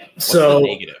 right? What's the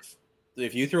negative?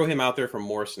 If you throw him out there for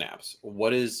more snaps,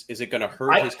 is it going to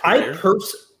hurt his career?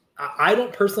 I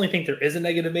don't personally think there is a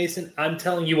negative, Mason. I'm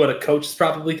telling you what a coach is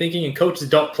probably thinking, and coaches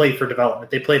don't play for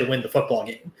development. They play to win the football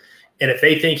game. And if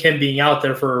they think him being out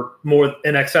there for more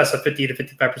in excess of 50 to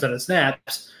 55% of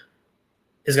snaps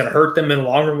is going to hurt them in the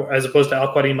long run, as opposed to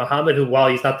Al-Qadim Muhammad, who, while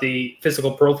he's not the physical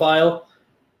profile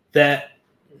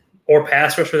or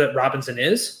pass rusher that Robinson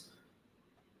is,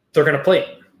 they're going to play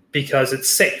him because it's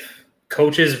safe.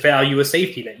 Coaches value a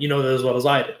safety net. You know that as well as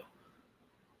I do.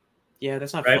 Yeah,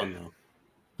 that's not fun, though.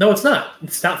 No, it's not.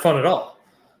 It's not fun at all.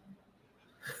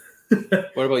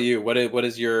 What about you? What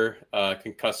is your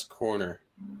concussed corner?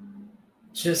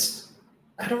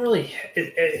 I don't really.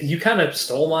 You kind of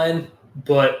stole mine,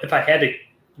 but if I had to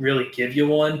really give you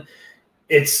one,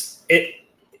 it's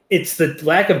the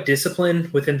lack of discipline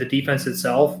within the defense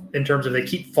itself in terms of they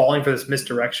keep falling for this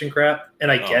misdirection crap,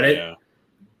 and I get it. Yeah.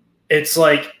 It's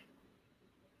like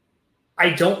I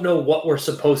don't know what we're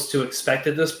supposed to expect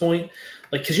at this point,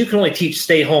 like because you can only teach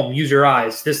stay home, use your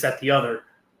eyes, this, that, the other,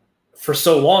 for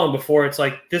so long before it's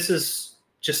like this is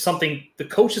just something the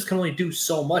coaches can only do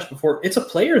so much before it's a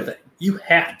player thing. You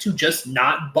have to just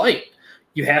not bite.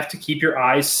 You have to keep your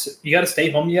eyes. You got to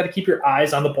stay home. You got to keep your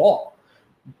eyes on the ball.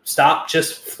 Stop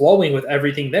just flowing with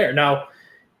everything there. Now,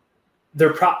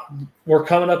 we're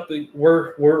coming up.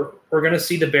 We're going to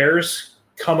see the Bears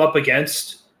come up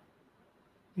against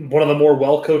one of the more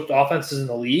well-coached offenses in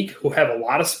the league, who have a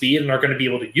lot of speed and are going to be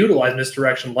able to utilize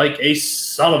misdirection like a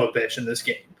son of a bitch in this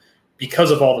game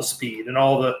because of all the speed and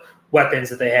all the weapons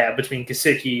that they have between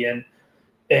Gesicki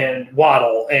and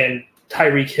Waddle and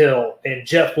Tyreek Hill and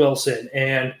Jeff Wilson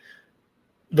and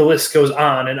the list goes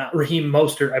on. And Raheem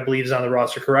Mostert, I believe, is on the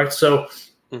roster, correct? So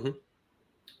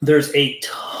there's a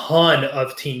ton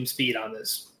of team speed on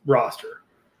this roster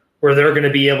where they're going to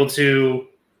be able to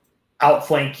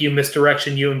outflank you,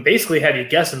 misdirection you, and basically have you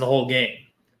guessing the whole game.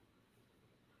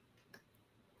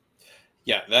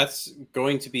 Yeah, that's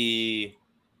going to be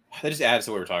 – that just adds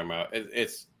to what we're talking about.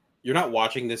 It's you're not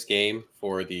watching this game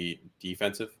for the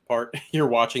defensive part. You're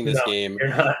watching this game.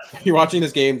 You're watching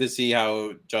this game to see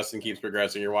how Justin keeps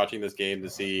progressing. You're watching this game to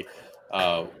see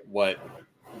what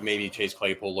maybe Chase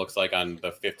Claypool looks like on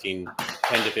the 10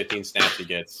 to 15 snaps he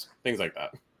gets, things like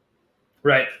that.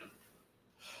 Right.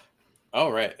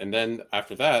 All right. And then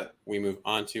after that, we move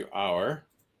on to our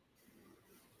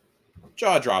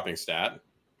jaw-dropping stat.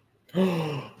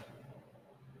 I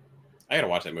got to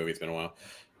watch that movie. It's been a while.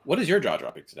 What is your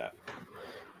jaw-dropping stat?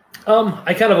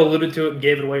 I kind of alluded to it and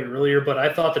gave it away earlier, but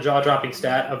I thought the jaw-dropping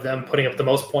stat of them putting up the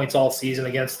most points all season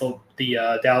against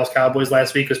the Dallas Cowboys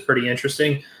last week was pretty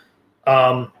interesting.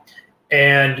 And,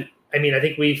 I mean, I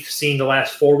think we've seen the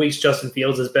last 4 weeks Justin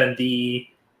Fields has been the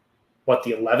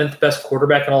 11th best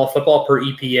quarterback in all of football per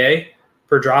EPA,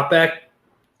 per dropback,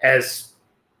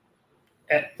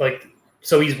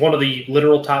 so he's one of the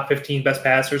literal top 15 best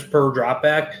passers per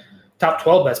dropback, top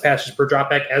 12 best passers per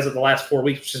dropback as of the last 4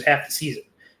 weeks, which is half the season.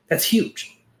 That's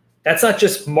huge. That's not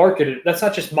just marketed. That's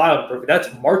not just mild improvement.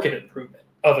 That's market improvement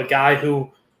of a guy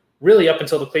who really up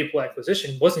until the Claypool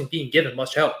acquisition wasn't being given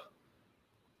much help.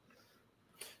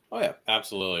 Oh, yeah,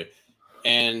 absolutely.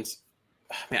 And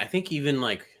I think even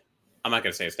I'm not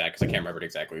going to say a stat because I can't remember it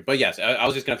exactly. But yes, I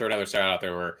was just going to throw another stat out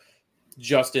there where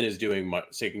Justin is doing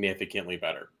significantly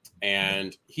better.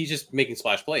 And he's just making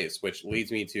splash plays, which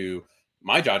leads me to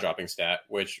my jaw-dropping stat,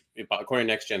 which, according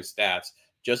to Next Gen Stats,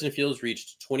 Justin Fields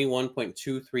reached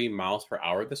 21.23 miles per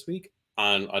hour this week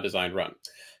on a designed run.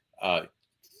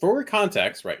 For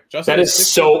context, right? Justin that is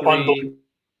so unbelievable.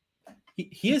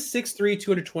 He is 6'3",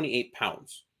 228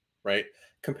 pounds, right?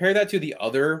 Compare that to the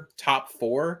other top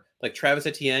four, like Travis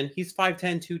Etienne, he's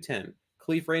 5'10", 210.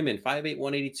 Khalif Raymond, 5'8",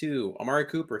 182. Amari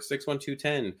Cooper, 6'1",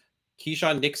 210.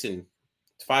 Keyshawn Nixon,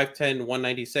 5'10",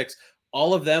 196.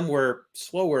 All of them were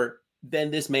slower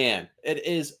than this man. It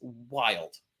is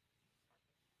wild.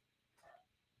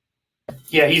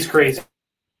 Yeah, he's crazy.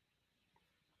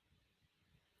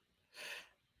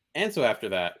 And so after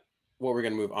that, what we're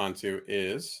going to move on to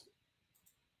is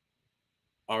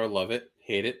our love it,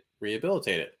 hate it,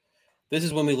 rehabilitate it. This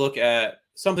is when we look at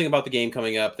something about the game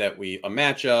coming up a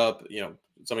matchup,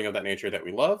 something of that nature that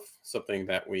we love, something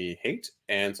that we hate,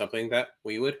 and something that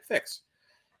we would fix.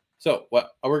 So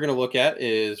what we're going to look at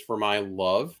is, for my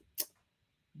love,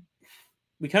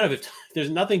 there's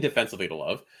nothing defensively to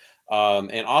love.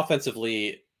 And offensively,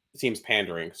 it seems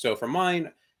pandering. So for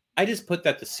mine, I just put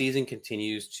that the season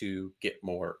continues to get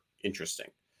more interesting.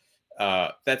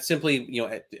 That's simply,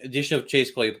 addition of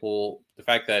Chase Claypool, the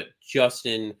fact that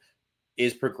Justin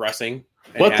is progressing.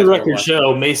 Let the record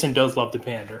show, Mason does love to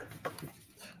pander.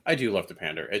 I do love to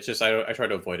pander. It's just I try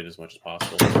to avoid it as much as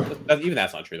possible. Even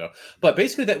that's not true, though. But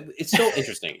basically, that it's so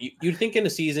interesting. You'd think in a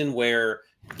season where,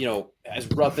 as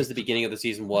rough as the beginning of the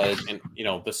season was, and,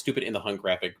 the stupid in the hunt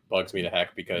graphic bugs me to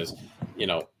heck because,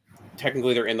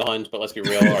 technically they're in the hunt, but let's be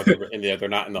real, they're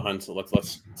not in the hunt. So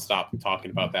let's stop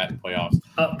talking about that in playoffs.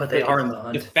 But they are in the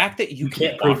hunt. The fact that you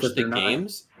can't watch the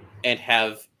games and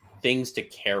have things to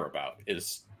care about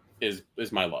is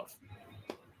my love.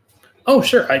 Oh,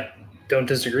 sure. I don't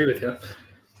disagree with you.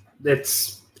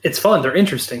 It's fun. They're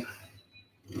interesting.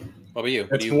 What about you?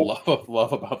 What do you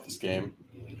love about this game?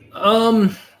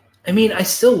 I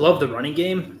still love the running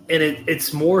game, and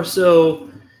it's more so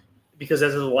because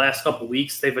as of the last couple of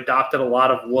weeks, they've adopted a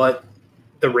lot of what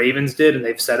the Ravens did, and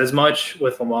they've said as much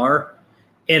with Lamar.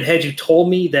 And had you told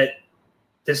me that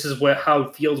this is how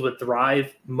Fields would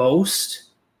thrive most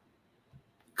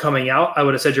coming out, I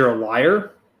would have said you're a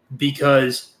liar,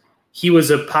 because he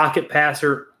was a pocket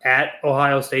passer at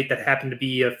Ohio State that happened to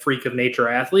be a freak of nature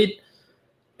athlete.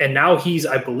 And now he's,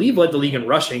 I believe, led the league in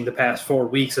rushing the past 4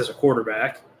 weeks as a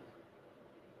quarterback,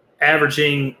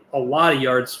 averaging a lot of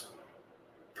yards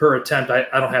per attempt.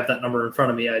 I don't have that number in front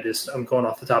of me. I'm going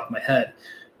off the top of my head.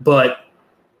 But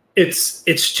it's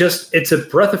a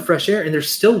breath of fresh air, and they're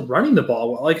still running the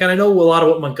ball well. And I know a lot of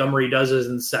what Montgomery does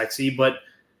isn't sexy, but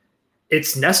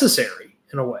it's necessary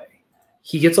in a way.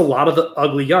 He gets a lot of the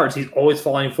ugly yards. He's always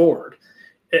falling forward.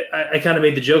 I kind of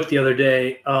made the joke the other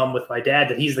day with my dad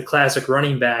that he's the classic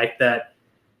running back that,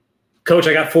 Coach,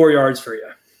 I got 4 yards for you.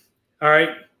 All right,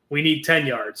 we need 10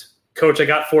 yards. Coach, I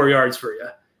got 4 yards for you.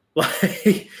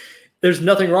 There's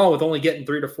nothing wrong with only getting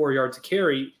 3 to 4 yards to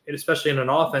carry, and especially in an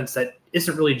offense that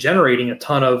isn't really generating a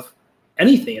ton of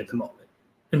anything at the moment.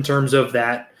 in terms of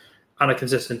that on a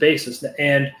consistent basis.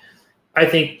 And I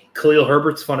think Khalil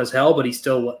Herbert's fun as hell, but he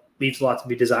still leaves a lot to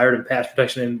be desired in pass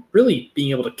protection and really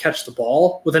being able to catch the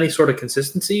ball with any sort of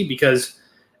consistency, because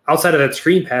outside of that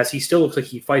screen pass, he still looks like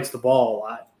he fights the ball a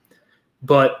lot.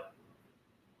 But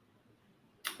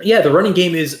yeah, the running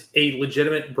game is a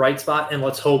legitimate bright spot, and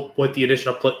let's hope with the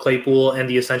addition of Claypool and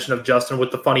the ascension of Justin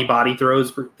with the funny body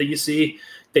throws that you see,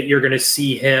 that you're going to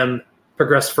see him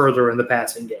progress further in the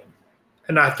passing game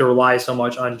and not have to rely so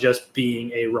much on just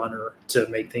being a runner to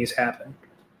make things happen.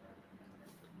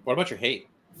 What about your hate?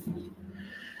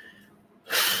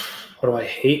 What do I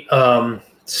hate?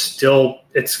 Still,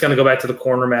 it's going to go back to the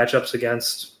corner matchups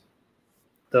against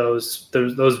those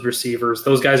receivers.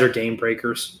 Those guys are game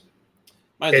breakers.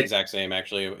 Mine's the exact same,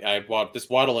 actually. I want this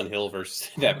Waddle and Hill versus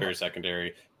that Bears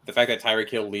secondary. The fact that Tyreek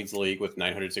Hill leads the league with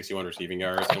 961 receiving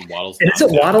yards and Waddle's it's a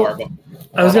Waddle.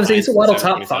 I was going to say, it's a Waddle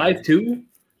top 5 too.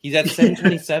 He's at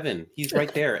 727. He's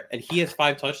right there, and he has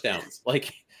 5 touchdowns.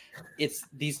 Like, it's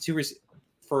these two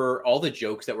for all the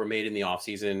jokes that were made in the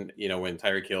offseason, when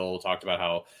Tyreek Hill talked about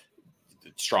how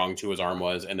strong Tua's arm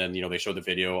was, and then, they showed the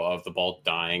video of the ball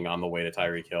dying on the way to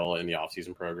Tyreek Hill in the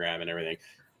offseason program and everything.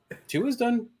 Tua's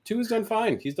done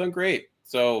fine. He's done great.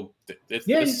 So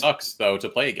this sucks, though, to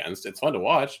play against. It's fun to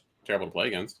watch, terrible to play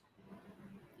against.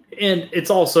 And it's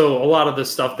also a lot of the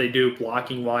stuff they do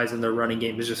blocking-wise in their running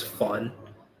game is just fun.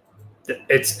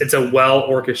 It's a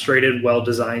well-orchestrated,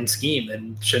 well-designed scheme,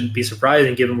 and shouldn't be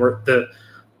surprising given where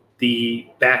the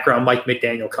background Mike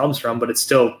McDaniel comes from, but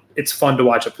it's fun to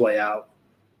watch it play out.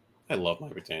 I love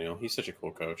Mike McDaniel. He's such a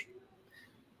cool coach.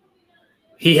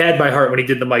 He had my heart when he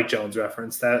did the Mike Jones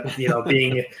reference. That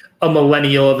being a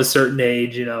millennial of a certain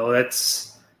age,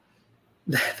 that's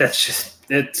just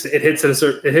it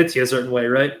hits you a certain way,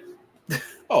 right?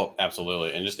 Oh,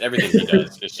 absolutely, and just everything he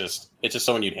does, it's just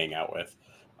someone you'd hang out with.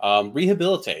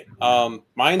 Rehabilitate.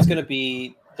 Mine's going to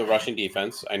be the rushing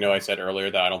defense. I know I said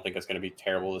earlier that I don't think it's going to be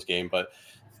terrible this game, but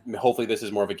hopefully this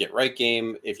is more of a get right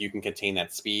game. If you can contain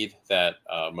that speed that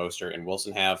Mostert and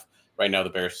Wilson have. Right now, the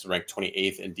Bears rank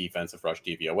 28th in defensive rush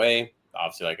DVOA.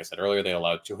 Obviously, like I said earlier, they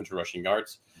allowed 200 rushing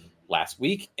yards last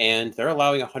week, and they're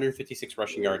allowing 156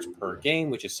 rushing yards per game,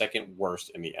 which is second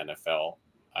worst in the NFL.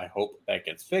 I hope that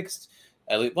gets fixed.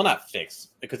 At least, well, not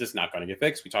fixed, because it's not going to get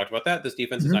fixed. We talked about that. This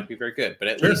defense is not going to be very good, but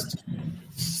at least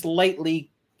slightly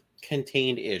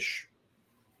contained-ish.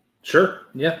 Sure,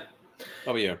 yeah.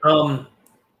 How about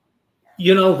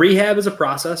you? Rehab is a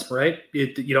process, right?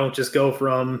 You don't just go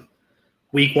from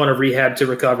week 1 of rehab to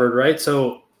recovered, right?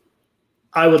 So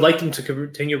I would like them to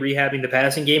continue rehabbing the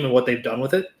passing game and what they've done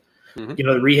with it. Mm-hmm.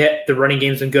 The running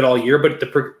game's been good all year, but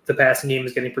the passing game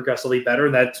is getting progressively better,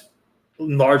 and that's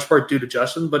in large part due to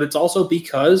Justin, but it's also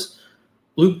because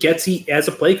Luke Getsy, as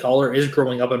a play caller, is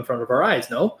growing up in front of our eyes,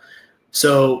 no?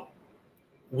 So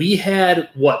we had,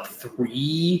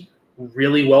 3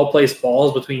 really well-placed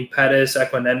balls between Pettis,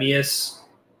 Equinemius.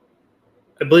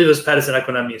 I believe it was Pettis and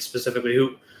Equinemius specifically,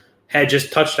 who had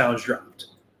just touchdowns dropped.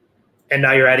 And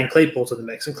now you're adding Claypool to the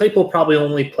mix. And Claypool probably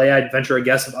only play, I'd venture a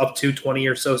guess, of up to 20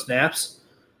 or so snaps.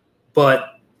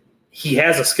 But he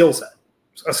has a skill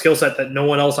set that no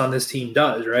one else on this team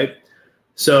does, right?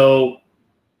 So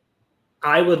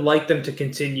I would like them to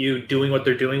continue doing what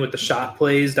they're doing with the shot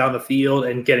plays down the field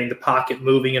and getting the pocket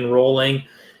moving and rolling,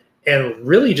 and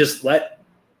really just let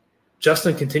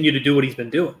Justin continue to do what he's been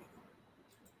doing.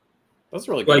 That's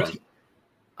really good. Like,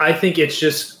 I think it's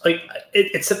just like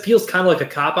it feels kind of like a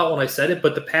cop out when I said it,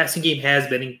 but the passing game has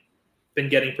been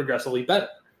getting progressively better.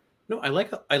 No, I like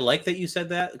that you said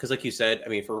that, because, like you said, I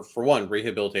mean, for one,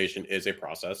 rehabilitation is a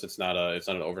process. It's not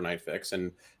an overnight fix,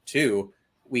 and 2,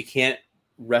 we can't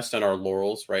rest on our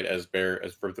laurels, right? As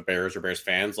for the Bears or Bears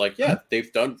fans, like, yeah,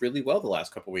 they've done really well the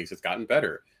last couple of weeks. It's gotten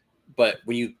better, but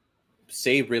when you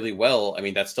say really well, I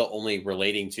mean, that's still only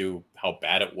relating to how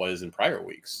bad it was in prior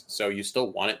weeks. So you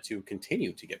still want it to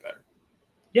continue to get better.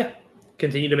 Yeah,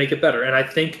 continue to make it better. And I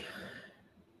think,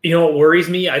 what worries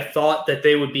me, I thought that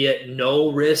they would be at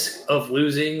no risk of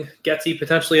losing Getsy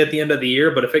potentially at the end of the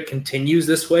year. But if it continues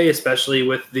this way, especially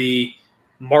with the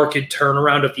marked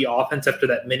turnaround of the offense after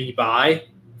that mini bye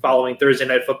following Thursday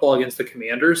Night Football against the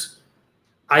Commanders,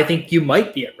 I think you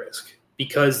might be at risk,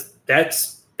 because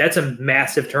that's a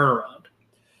massive turnaround.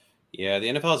 Yeah, the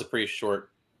NFL has a pretty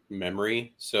short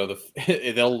memory, so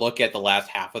they'll look at the last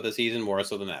half of the season more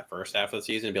so than that first half of the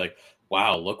season and be like,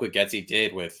 wow, look what Getsy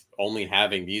did with only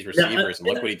having these receivers, and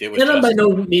look what he did with Justin. And I'm by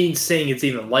no means saying it's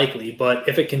even likely, but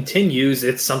if it continues,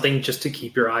 it's something just to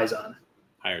keep your eyes on.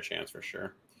 Higher chance for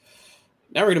sure.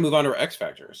 Now we're going to move on to our X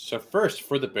factors. So first,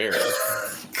 for the Bears,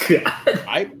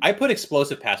 I put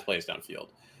explosive pass plays downfield.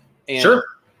 And sure.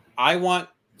 I want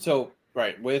So,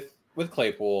 right, with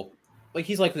Claypool, like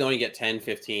he's likely to only get 10,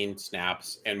 15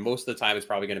 snaps, and most of the time it's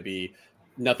probably going to be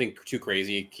nothing too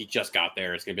crazy. He just got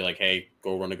there. It's going to be like, hey,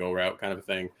 go run a go route kind of a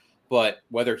thing. But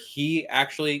whether he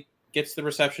actually gets the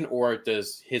reception or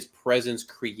does his presence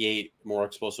create more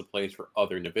explosive plays for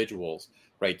other individuals,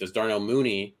 right? Does Darnell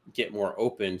Mooney get more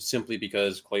open simply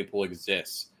because Claypool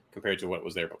exists compared to what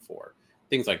was there before?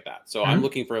 Things like that. So I'm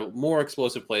looking for more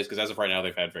explosive plays because as of right now,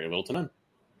 they've had very little to none.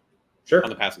 Sure. On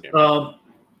the passing game.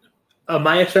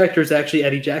 My X factor is actually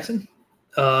Eddie Jackson.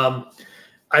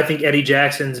 I think Eddie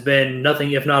Jackson's been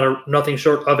nothing if not nothing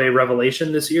short of a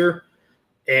revelation this year.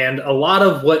 And a lot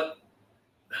of what –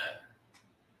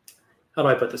 how do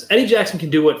I put this? Eddie Jackson can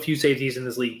do what few safeties in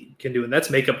this league can do, and that's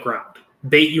make up ground.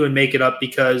 Bait you and make it up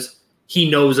because he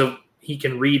knows he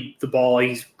can read the ball.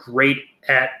 He's great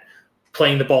at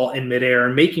playing the ball in midair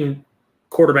and making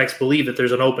quarterbacks believe that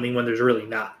there's an opening when there's really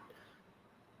not.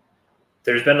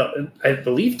 There's been, I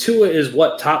believe Tua is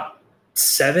top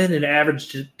 7 in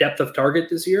average depth of target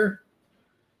this year.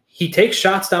 He takes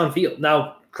shots downfield.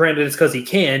 Now, granted, it's because he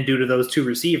can due to those 2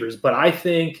 receivers, but I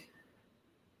think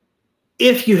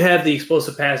if you have the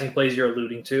explosive passing plays you're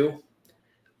alluding to,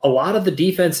 a lot of the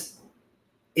defense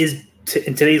in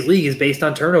today's league is based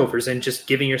on turnovers and just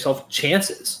giving yourself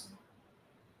chances.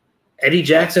 Eddie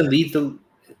Jackson leads the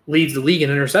league in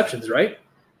interceptions, right?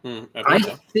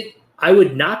 I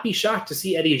would not be shocked to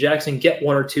see Eddie Jackson get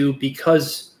 1 or 2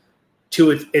 because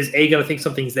Tua is A, going to think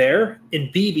something's there,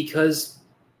 and B, because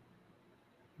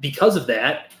of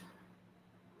that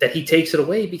he takes it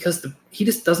away because he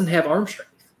just doesn't have arm strength.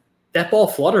 That ball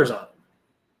flutters on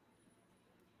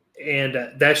him.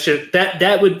 And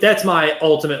that's my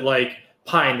ultimate like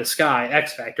pie in the sky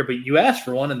X factor, but you asked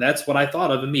for one, and that's what I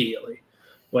thought of immediately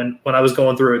when I was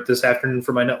going through it this afternoon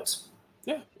for my notes.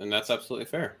 Yeah, and that's absolutely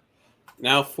fair.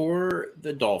 Now for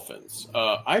the Dolphins,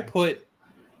 I put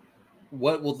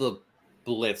what will the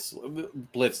blitz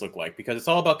look like, because it's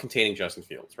all about containing Justin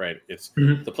Fields, right? It's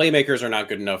the playmakers are not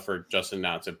good enough for Justin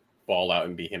not to ball out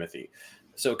and be Himothy.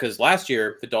 So because last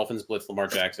year the Dolphins blitzed Lamar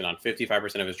Jackson on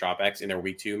 55% of his dropbacks in their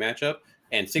week 2 matchup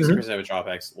and 60% of his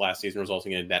dropbacks last season,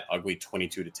 resulting in that ugly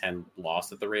 22-10 loss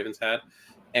that the Ravens had.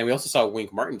 And we also saw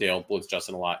Wink Martindale blitz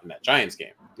Justin a lot in that Giants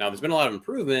game. Now there's been a lot of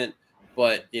improvement,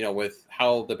 but, with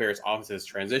how the Bears offense has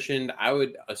transitioned, I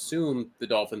would assume the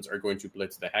Dolphins are going to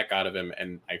blitz the heck out of him,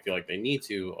 and I feel like they need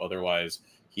to. Otherwise,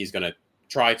 he's going to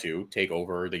try to take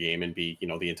over the game and be,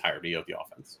 the entirety of the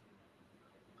offense.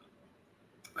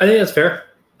 I think that's fair.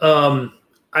 I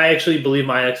actually believe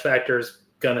my X factor is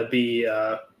going to be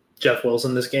Jeff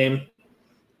Wilson this game,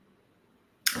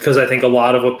 because I think a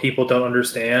lot of what people don't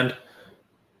understand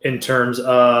in terms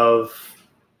of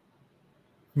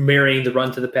marrying the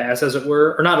run to the pass, as it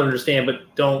were, or not understand, but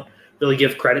don't really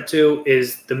give credit to,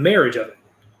 is the marriage of it.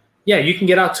 Yeah, you can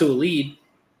get out to a lead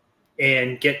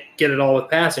and get it all with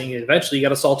passing, and eventually you got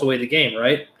to salt away the game,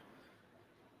 right?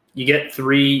 You get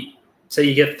 3, say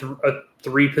you get a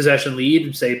 3-possession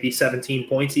lead, say it'd be 17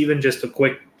 points even, just a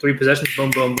quick 3 possessions,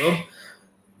 boom, boom, boom.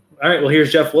 All right, well, here's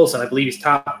Jeff Wilson. I believe he's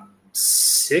top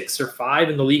 6 or 5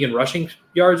 in the league in rushing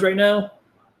yards right now.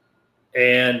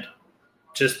 And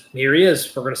just here he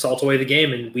is. We're going to salt away the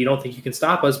game, and we don't think you can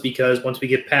stop us, because once we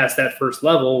get past that first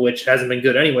level, which hasn't been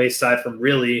good anyway, aside from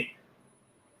really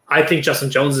 – I think Justin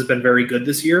Jones has been very good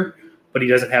this year, but he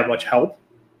doesn't have much help.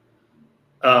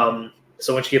 So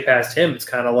once you get past him, it's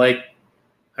kind of like,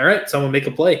 all right, someone make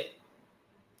a play.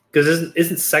 Because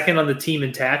isn't second on the team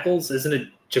in tackles? Isn't it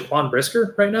Jaquan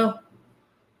Brisker right now?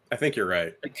 I think you're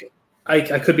right.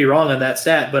 I could be wrong on that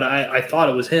stat, but I thought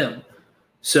it was him.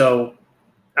 So –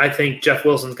 I think Jeff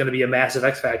Wilson's going to be a massive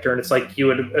X factor, and it's like you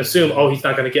would assume, he's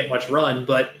not going to get much run,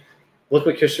 but look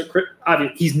what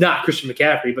he's not Christian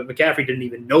McCaffrey, but McCaffrey didn't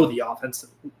even know the offense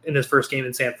in his first game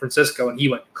in San Francisco, and he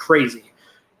went crazy.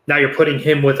 Now you're putting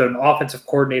him with an offensive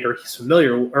coordinator he's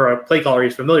familiar, or a play caller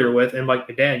he's familiar with, and Mike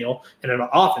McDaniel, and an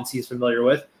offense he's familiar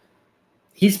with.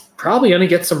 He's probably going to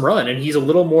get some run, and he's a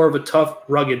little more of a tough,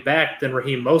 rugged back than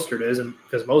Raheem Mostert is, and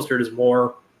because Mostert is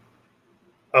more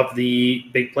of the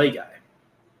big play guy.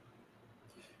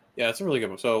 Yeah, that's a really good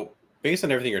one. So, based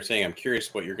on everything you're saying, I'm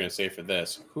curious what you're going to say for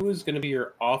this. Who is going to be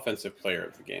your offensive player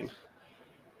of the game?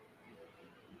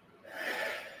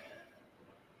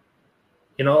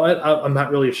 I'm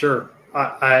not really sure.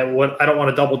 I don't want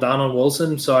to double down on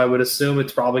Wilson, so I would assume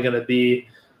it's probably going to be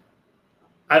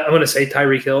 – I'm going to say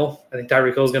Tyreek Hill. I think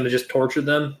Tyreek Hill is going to just torture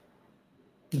them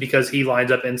because he lines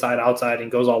up inside, outside,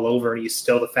 and goes all over, and he's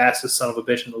still the fastest son of a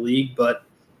bitch in the league. But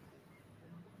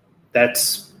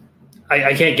that's –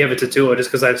 I can't give it to Tua just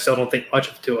because I still don't think much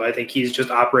of Tua. I think he's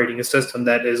just operating a system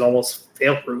that is almost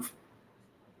fail-proof.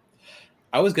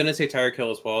 I was going to say Tyreek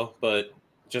Hill as well, but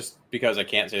just because I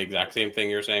can't say the exact same thing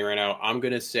you're saying right now, I'm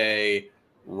going to say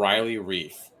Riley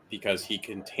Reef because he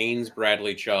contains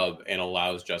Bradley Chubb and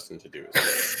allows Justin to do it.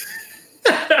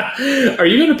 Are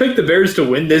you going to pick the Bears to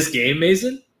win this game,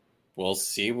 Mason? We'll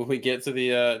see when we get to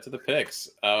the picks.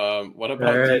 What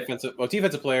about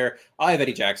defensive player? I have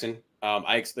Eddie Jackson.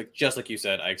 I expect, just like you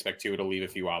said, I expect Tua to leave a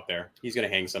few out there. He's going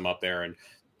to hang some up there, and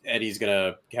Eddie's going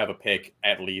to have a pick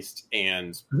at least,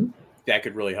 and that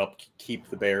could really help keep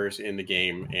the Bears in the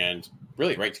game. And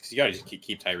really, right, because you got to just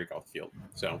keep Tyreek off the field.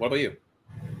 So, what about you?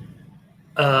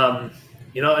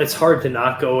 It's hard to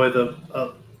not go with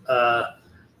a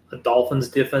Dolphins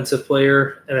defensive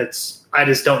player, and I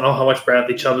just don't know how much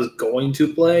Bradley Chubb is going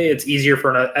to play. It's easier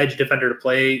for an edge defender to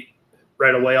play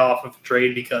right away off of a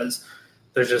trade because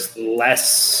there's just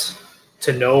less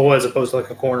to know as opposed to like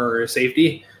a corner or a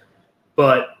safety.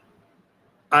 But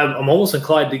I'm almost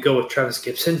inclined to go with Travis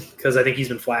Gibson because I think he's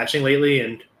been flashing lately,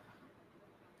 and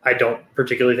I don't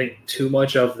particularly think too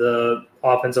much of the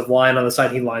offensive line on the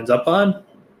side he lines up on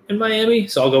in Miami.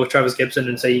 So I'll go with Travis Gibson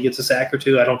and say he gets a sack or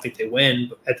two. I don't think they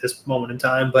win at this moment in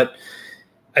time, but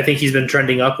I think he's been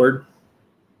trending upward.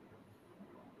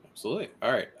 Absolutely.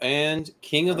 All right. And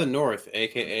King of the North,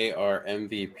 a.k.a. our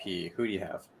MVP. Who do you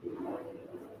have?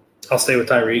 I'll stay with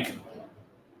Tyreek.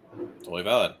 Totally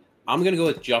valid. I'm going to go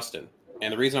with Justin.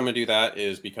 And the reason I'm going to do that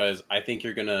is because I think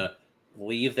you're going to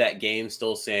leave that game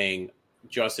still saying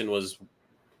Justin was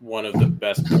one of the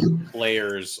best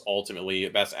players, ultimately,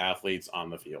 best athletes on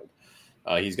the field.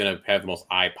 He's going to have the most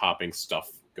eye-popping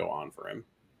stuff go on for him.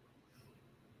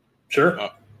 Sure. I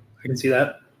can see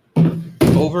that.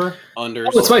 Over, under.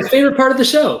 Oh, it's my favorite part of the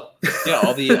show. Yeah,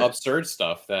 all the absurd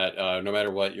stuff that no matter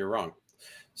what, you're wrong.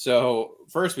 So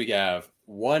first we have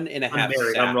 1.5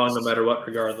 sacks. I'm wrong no matter what,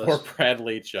 regardless. For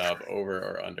Bradley Chubb, over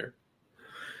or under?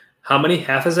 How many?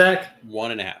 Half a sack?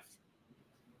 1.5.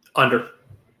 Under.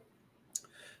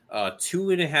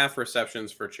 2.5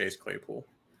 receptions for Chase Claypool.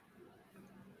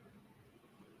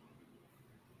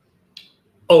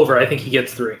 Over. I think he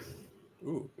gets 3.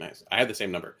 Ooh, nice. I had the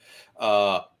same number.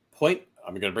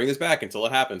 I'm going to bring this back until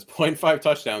it happens. 0.5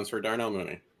 touchdowns for Darnell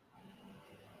Mooney.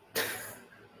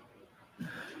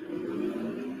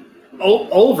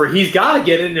 Over. He's got to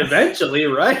get it eventually,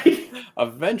 right?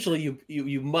 Eventually,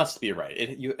 you must be right.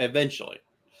 Eventually.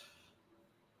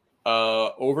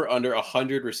 Over under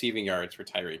 100 receiving yards for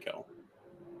Tyreek Hill.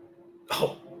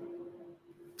 Oh.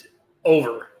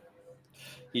 Over.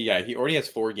 Yeah, he already has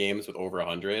 4 games with over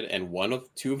 100, and one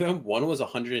was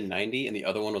 190, and the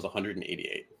other one was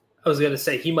 188. I was going to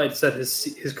say, he might set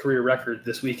his career record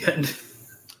this weekend.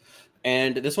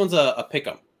 And this one's a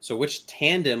pick'em. So which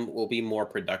tandem will be more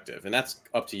productive? And that's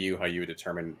up to you how you would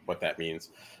determine what that means.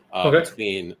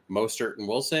 Between Mostert and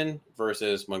Wilson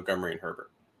versus Montgomery and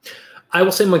Herbert. I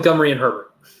will say Montgomery and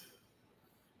Herbert.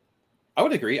 I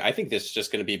would agree. I think this is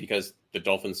just going to be because the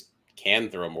Dolphins can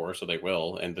throw more, so they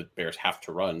will, and the Bears have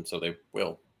to run, so they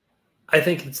will. I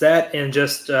think it's that, and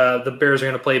just the Bears are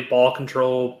going to play ball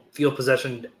control, field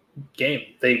possession game.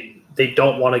 They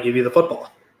don't want to give you the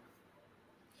football.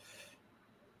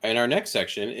 And our next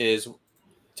section is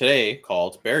today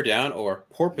called Bear Down or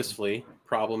Porpoisely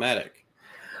Problematic.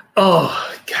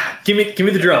 Oh God! Give me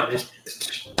the drum.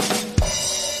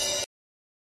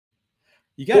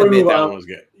 You got to admit that one was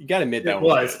good. You got to admit that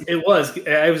one was good. It was.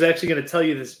 I was actually going to tell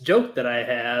you this joke that I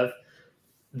have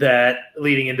that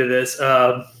leading into this.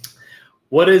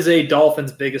 What is a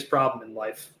dolphin's biggest problem in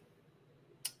life?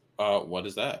 What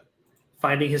is that?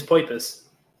 Finding his porpoise.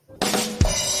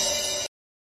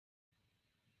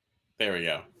 There we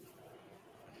go.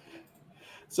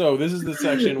 So this is the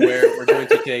section where we're going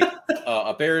to take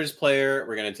a Bears player.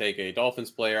 We're going to take a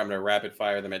Dolphins player. I'm going to rapid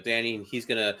fire them at Danny, and he's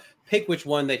going to pick which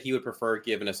one that he would prefer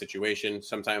given a situation.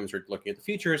 Sometimes we're looking at the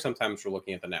future. Sometimes we're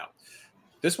looking at the now.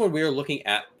 This one, we are looking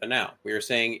at the now. We are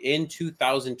saying in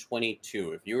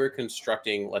 2022, if you were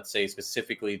constructing, let's say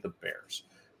specifically the Bears,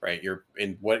 right? You're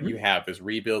in what you have is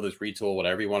rebuild, is retool,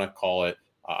 whatever you want to call it.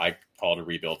 I call it a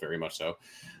rebuild very much so.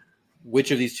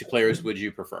 Which of these two players would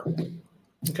you prefer?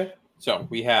 Okay. So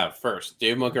we have first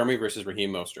David Montgomery versus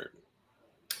Raheem Mostert.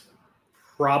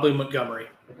 Probably Montgomery.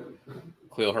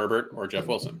 Khalil Herbert or Jeff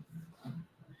Wilson?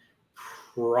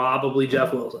 Probably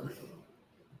Jeff Wilson.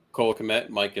 Cole Kmet,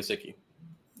 Mike Gesicki.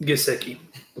 Gesicki.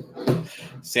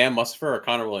 Sam Mustipher or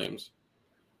Connor Williams?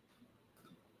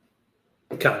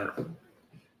 Connor.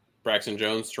 Braxton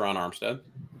Jones, Teron Armstead.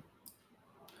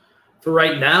 For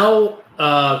right now,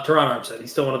 Teron Armstead.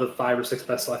 He's still one of the 5 or 6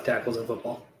 best left tackles in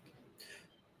football.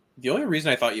 The only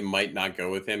reason I thought you might not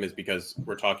go with him is because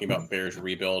we're talking about Bears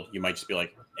rebuild. You might just be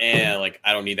like, I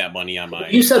don't need that money on mine.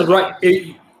 You said it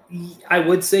right. I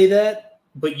would say that,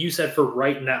 but you said for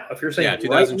right now. If you're saying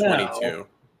 2022. Right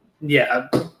now,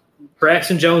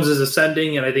 Braxton Jones is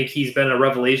ascending, and I think he's been a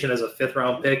revelation as a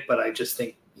 5th-round pick, but I just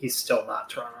think he's still not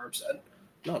Teron Armstead.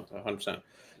 No,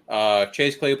 100%.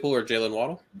 Chase Claypool or Jalen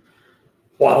Waddle?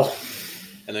 Waddle.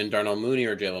 And then Darnell Mooney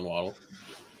or Jalen Waddle?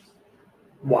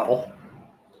 Waddle.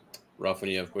 Rough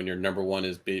when your number one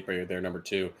is beat by their number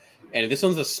 2. And this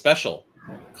one's a special.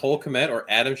 Cole Kmet or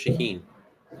Adam Shaheen?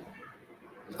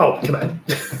 Oh, Kmet.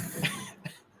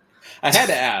 I had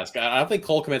to ask. I don't think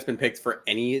Cole Kmet's been picked for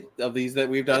any of these that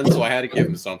we've done, so I had to give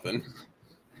him something.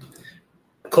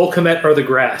 Cole Kmet or the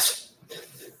grass?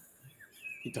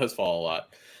 He does fall a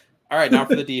lot. All right, now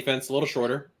for the defense, a little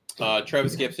shorter.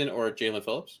 Travis Gibson or Jalen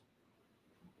Phillips?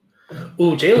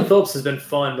 Ooh, Jalen Phillips has been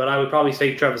fun, but I would probably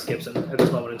say Travis Gibson at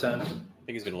this moment in time. I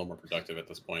think he's been a little more productive at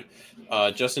this point.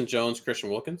 Justin Jones, Christian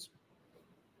Wilkins?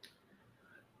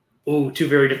 Ooh, 2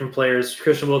 very different players.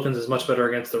 Christian Wilkins is much better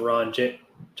against the run.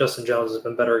 Justin Jones has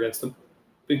been better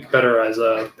as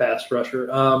a pass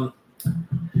rusher. I'll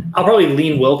probably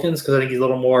lean Wilkins because I think he's a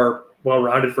little more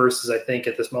well-rounded versus I think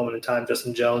at this moment in time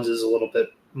Justin Jones is a little bit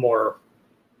more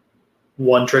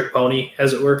one-trick pony,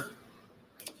 as it were.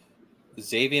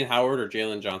 Xavier Howard or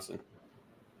Jalen Johnson?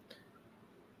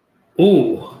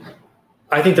 Ooh,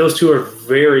 I think those two are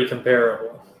very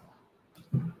comparable.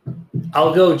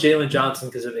 I'll go Jalen Johnson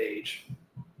because of age.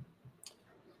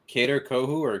 Kader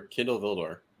Kohu or Kindle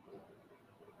Vildor?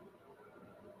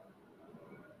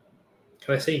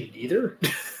 Can I say neither?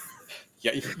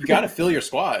 Yeah, you got to fill your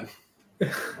squad.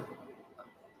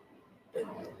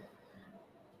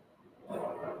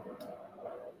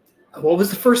 What was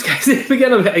the first guy's name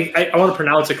again? I want to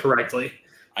pronounce it correctly.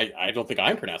 I don't think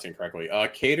I'm pronouncing it correctly.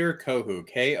 Kader Kohu,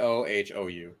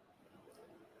 Kohou.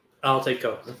 I'll take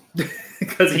Kohu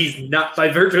because he's not, by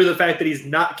virtue of the fact that he's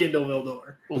not Kindle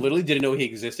Vildor. Literally didn't know he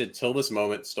existed till this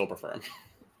moment. Still prefer him.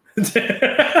 And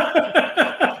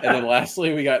then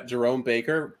lastly, we got Jerome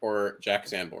Baker or Jack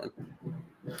Sanborn.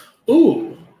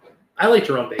 Ooh, I like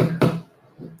Jerome Baker. I'm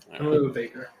going to go with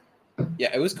Baker. Yeah,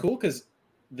 it was cool because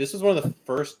this was one of the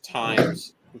first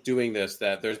times doing this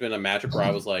that there's been a matchup where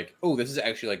I was like, oh, this is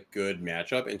actually like good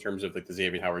matchup in terms of like the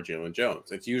Xavier Howard, Jalen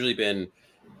Jones. It's usually been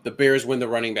the Bears win the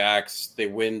running backs, they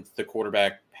win the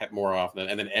quarterback more often,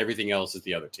 and then everything else is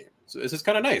the other team. So this is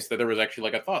kind of nice that there was actually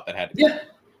like a thought that had to be. Yeah,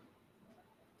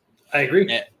 I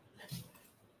agree.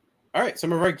 All right,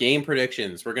 some of our game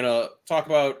predictions. We're gonna talk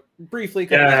about briefly a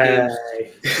couple of games.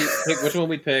 Pick which one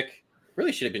we pick.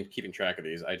 Really should have been keeping track of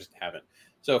these. I just haven't.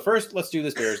 So first, let's do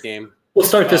this Bears game. We'll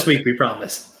start this week, we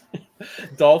promise.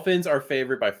 Dolphins are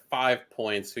favored by 5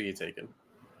 points. Who are you taking?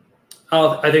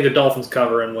 I think the Dolphins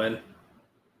cover and win.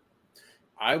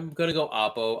 I'm gonna go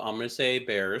Oppo. I'm gonna say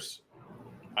Bears.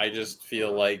 I just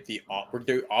feel like the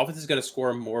offense is gonna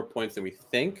score more points than we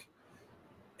think,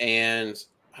 and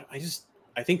I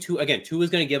think Tua is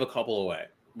gonna give a couple away.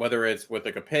 Whether it's with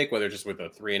like a pick, whether it's just with a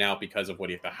 3 and out because of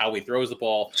how he throws the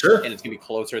ball, sure, and it's gonna be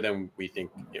closer than we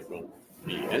think it will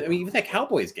be. And, I mean, even that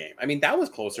Cowboys game, I mean, that was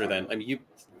closer than it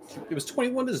was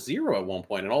 21-0 at one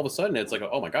point, and all of a sudden it's like,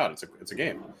 oh my god, it's a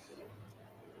game,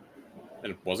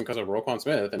 and it wasn't because of Roquan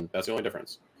Smith, and that's the only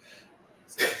difference.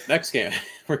 Next game,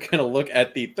 we're gonna look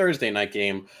at the Thursday night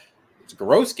game. It's a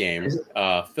gross game.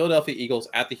 Philadelphia Eagles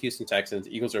at the Houston Texans.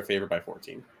 Eagles are favored by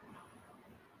 14.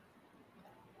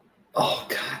 Oh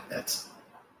God,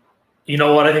 you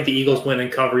know what? I think the Eagles win and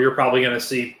cover. You're probably going to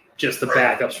see just the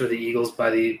backups for the Eagles by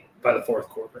the fourth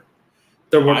quarter.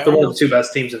 They're one of the 2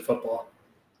 best teams in football.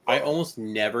 I almost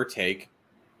never take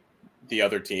the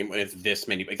other team when it's this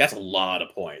many. Like, that's a lot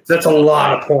of points. That's a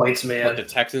lot of points, man. But the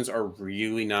Texans are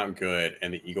really not good,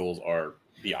 and the Eagles are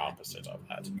the opposite of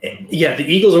that. Yeah, the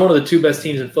Eagles are one of the 2 best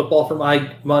teams in football for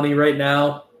my money right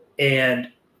now.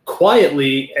 And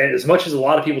quietly, as much as a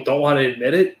lot of people don't want to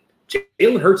admit it,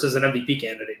 Jalen Hurts is an MVP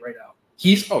candidate right now.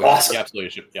 He's awesome. He absolutely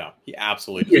should. Yeah, he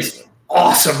absolutely is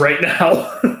awesome right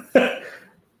now.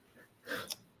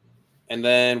 And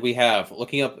then we have,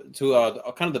 looking up to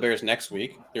kind of the Bears next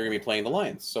week, they're going to be playing the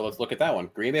Lions. So let's look at that one.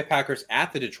 Green Bay Packers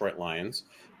at the Detroit Lions.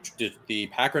 The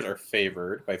Packers are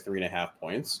favored by 3.5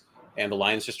 points, and the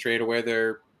Lions just traded away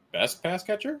their best pass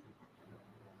catcher?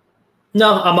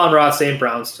 No, Amon-Ra St.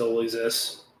 Brown still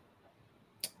exists.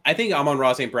 I think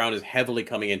Amon-Ra St. Brown is heavily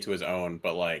coming into his own,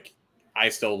 but like I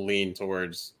still lean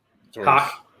towards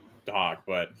Hawk.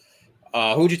 But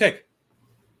who would you take?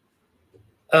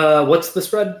 What's the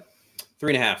spread?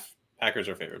 3.5. Packers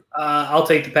are favored. I'll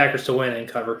take the Packers to win and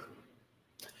cover.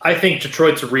 I think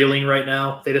Detroit's reeling right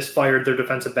now. They just fired their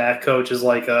defensive back coach as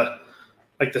like the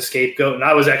scapegoat, and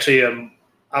I was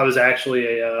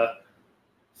actually a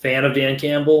fan of Dan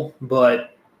Campbell,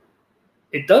 but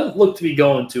it doesn't look to be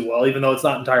going too well, even though it's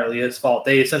not entirely his fault.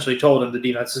 They essentially told him the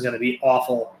defense is going to be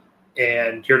awful,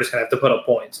 and you're just going to have to put up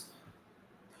points.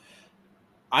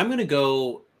 I'm going to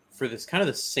go for this kind of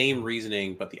the same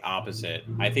reasoning, but the opposite.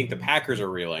 I think the Packers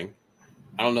are reeling.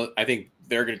 I don't know. I think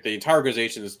the entire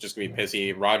organization is just going to be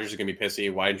pissy. Rodgers is going to be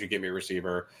pissy. Why didn't you get me a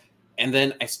receiver? And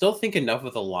then I still think enough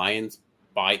of the Lions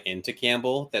buy into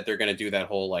Campbell that they're going to do that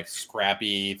whole like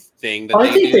scrappy thing. That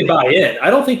I think they buy in. I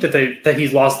don't think that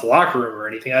he's lost the locker room or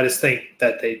anything. I just think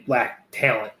that they lack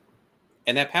talent.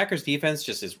 And that Packers defense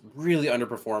just is really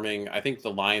underperforming. I think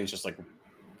the Lions just like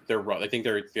I think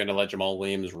they're going to let Jamal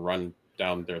Williams run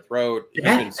down their throat.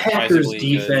 That Packers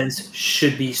defense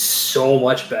should be so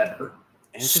much better.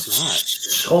 And it's just not.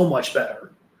 So much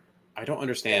better. I don't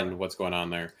understand what's going on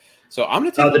there. So I'm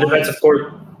going to take the defensive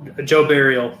court. Joe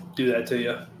Barry will do that to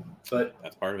you, but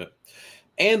that's part of it.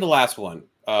 And the last one,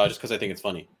 just because I think it's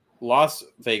funny: Las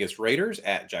Vegas Raiders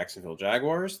at Jacksonville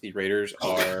Jaguars. The Raiders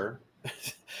are.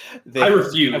 I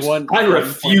refuse. I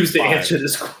refuse to answer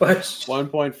this question.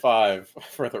 1.5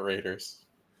 for the Raiders.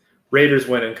 Raiders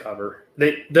win and cover.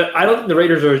 I don't think the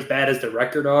Raiders are as bad as the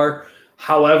record are.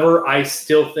 However, I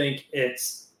still think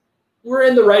we're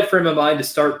in the right frame of mind to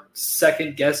start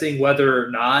second guessing whether or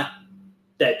not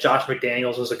that Josh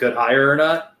McDaniels was a good hire or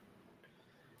not,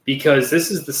 because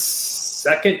this is the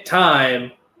second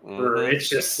time where it's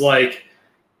just like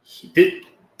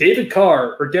Derek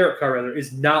Carr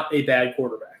is not a bad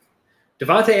quarterback.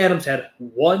 Devontae Adams had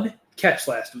one catch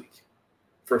last week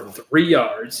for 3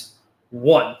 yards.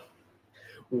 One.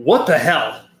 What the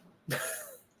hell?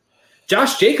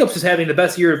 Josh Jacobs is having the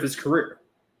best year of his career,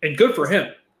 and good for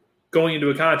him going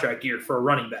into a contract year for a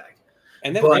running back.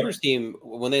 And that Raiders team,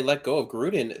 when they let go of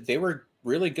Gruden, they were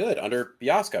really good under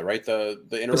Biasca, right? The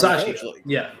interim coach.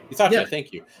 Yeah. Bisaccia,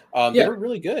 thank you. They were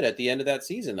really good at the end of that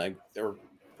season. Like, they were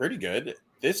pretty good.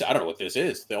 I don't know what this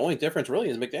is. The only difference really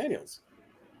is McDaniels.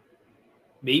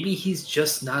 Maybe he's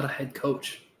just not a head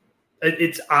coach.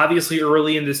 It's obviously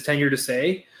early in this tenure to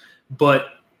say, but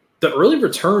the early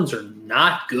returns are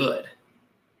not good.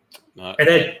 Not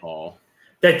at all.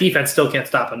 That defense still can't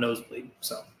stop a nosebleed.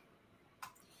 So.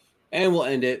 And we'll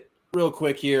end it real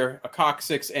quick here. A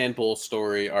coccyx and bull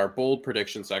story, our bold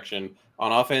prediction section.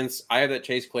 On offense, I have that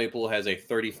Chase Claypool has a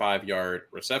 35-yard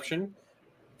reception,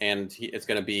 and it's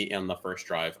going to be in the first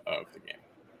drive of the game.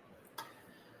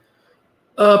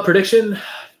 Prediction,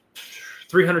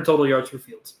 300 total yards for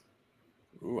Fields.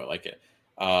 Ooh, I like it.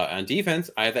 On defense,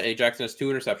 I have that A. Jackson has 2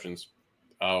 interceptions,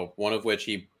 one of which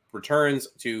he returns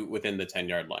to within the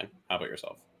 10-yard line. How about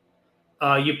yourself?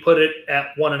 You put it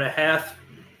at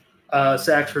 1.5.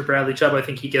 Sacks for Bradley Chubb. I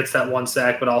think he gets that 1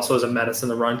 sack, but also is a menace in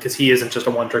the run because he isn't just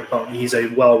a one-trick pony. He's a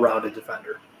well-rounded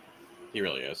defender. He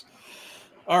really is.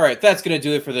 All right, that's going to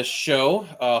do it for this show.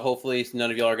 Hopefully none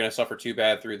of y'all are going to suffer too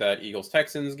bad through that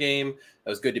Eagles-Texans game. It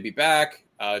was good to be back.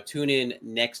 Tune in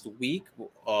next week.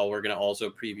 We're going to also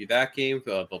preview that game,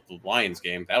 the Lions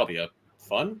game. That'll be a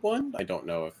fun one. I don't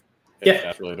know if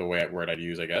that's really the word I'd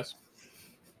use, I guess.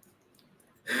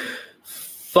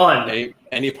 Fun.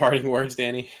 Any parting words,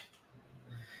 Danny?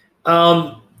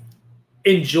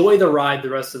 Enjoy the ride the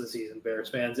rest of the season, Bears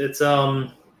fans.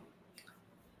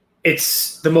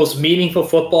 It's the most meaningful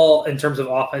football in terms of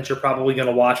offense you're probably going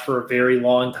to watch for a very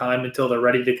long time until they're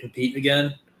ready to compete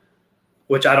again,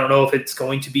 which I don't know if it's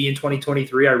going to be in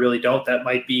 2023. I really don't. That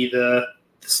might be the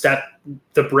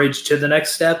bridge to the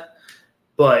next step.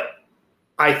 But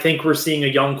I think we're seeing a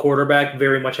young quarterback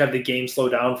very much have the game slow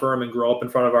down for him and grow up in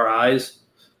front of our eyes.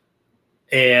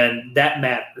 And that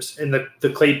matters. And the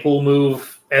Claypool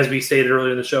move, as we stated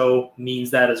earlier in the show, means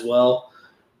that as well.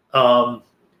 And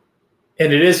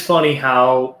it is funny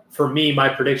how, for me, my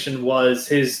prediction was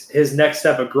his next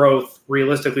step of growth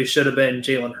realistically should have been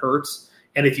Jalen Hurts.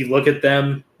 And if you look at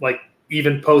them, like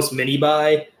even post mini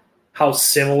bye, how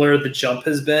similar the jump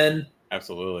has been.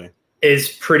 Absolutely.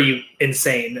 Is pretty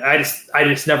insane. I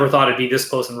just never thought it'd be this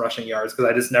close in rushing yards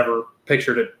because I just never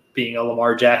pictured it being a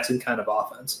Lamar Jackson kind of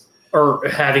offense. Or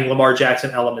having Lamar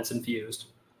Jackson elements infused.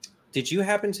 Did you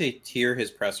happen to hear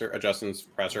Justin's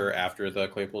presser after the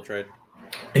Claypool trade?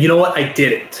 And you know what? I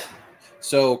didn't.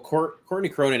 So Courtney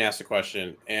Cronin asked a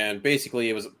question, and basically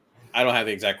it was, I don't have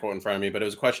the exact quote in front of me, but it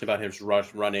was a question about his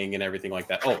running and everything like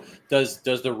that. Oh, does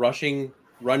the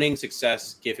running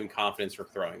success give him confidence for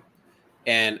throwing?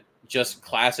 And just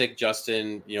classic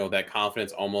Justin, that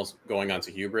confidence almost going on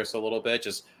to hubris a little bit,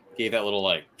 just gave that little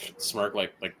like smirk,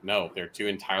 like no, they're two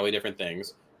entirely different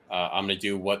things. I'm going to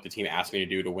do what the team asked me to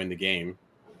do to win the game,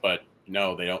 but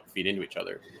no, they don't feed into each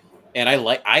other. And I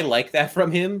like that from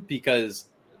him because,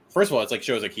 first of all, it's like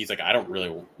shows like he's like, I don't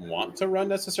really want to run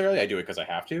necessarily. I do it because I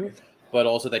have to. but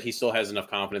also that he still has enough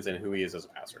confidence in who he is as a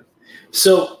passer.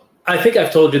 So I think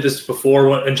I've told you this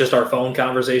before in just our phone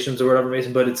conversations or whatever,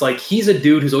 Mason, but it's like he's a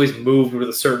dude who's always moved with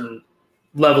a certain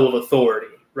level of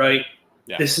authority, right?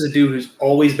 Yeah. This is a dude who's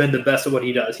always been the best at what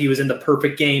he does. He was in the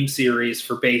Perfect Game series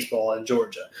for baseball in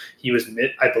Georgia.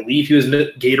 I believe he was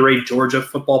Gatorade Georgia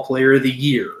Football Player of the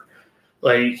Year.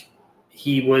 Like,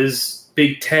 he was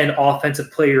Big Ten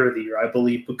Offensive Player of the Year, I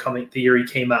believe, becoming the year he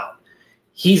came out.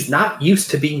 He's not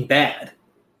used to being bad.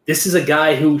 This is a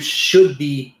guy who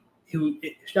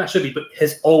but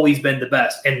has always been the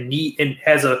best and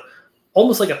has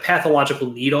almost like a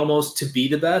pathological need almost to be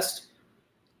the best.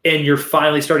 And you're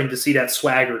finally starting to see that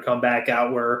swagger come back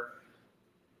out where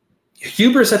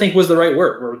hubris, I think, was the right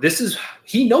word, where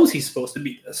he knows he's supposed to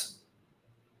be this.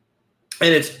 And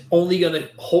it's only going to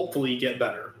hopefully get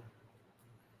better.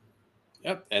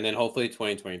 Yep. And then hopefully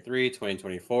 2023,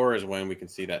 2024 is when we can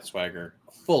see that swagger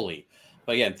fully.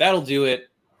 But again, that'll do it.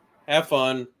 Have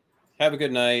fun. Have a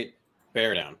good night.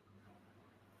 Bear down.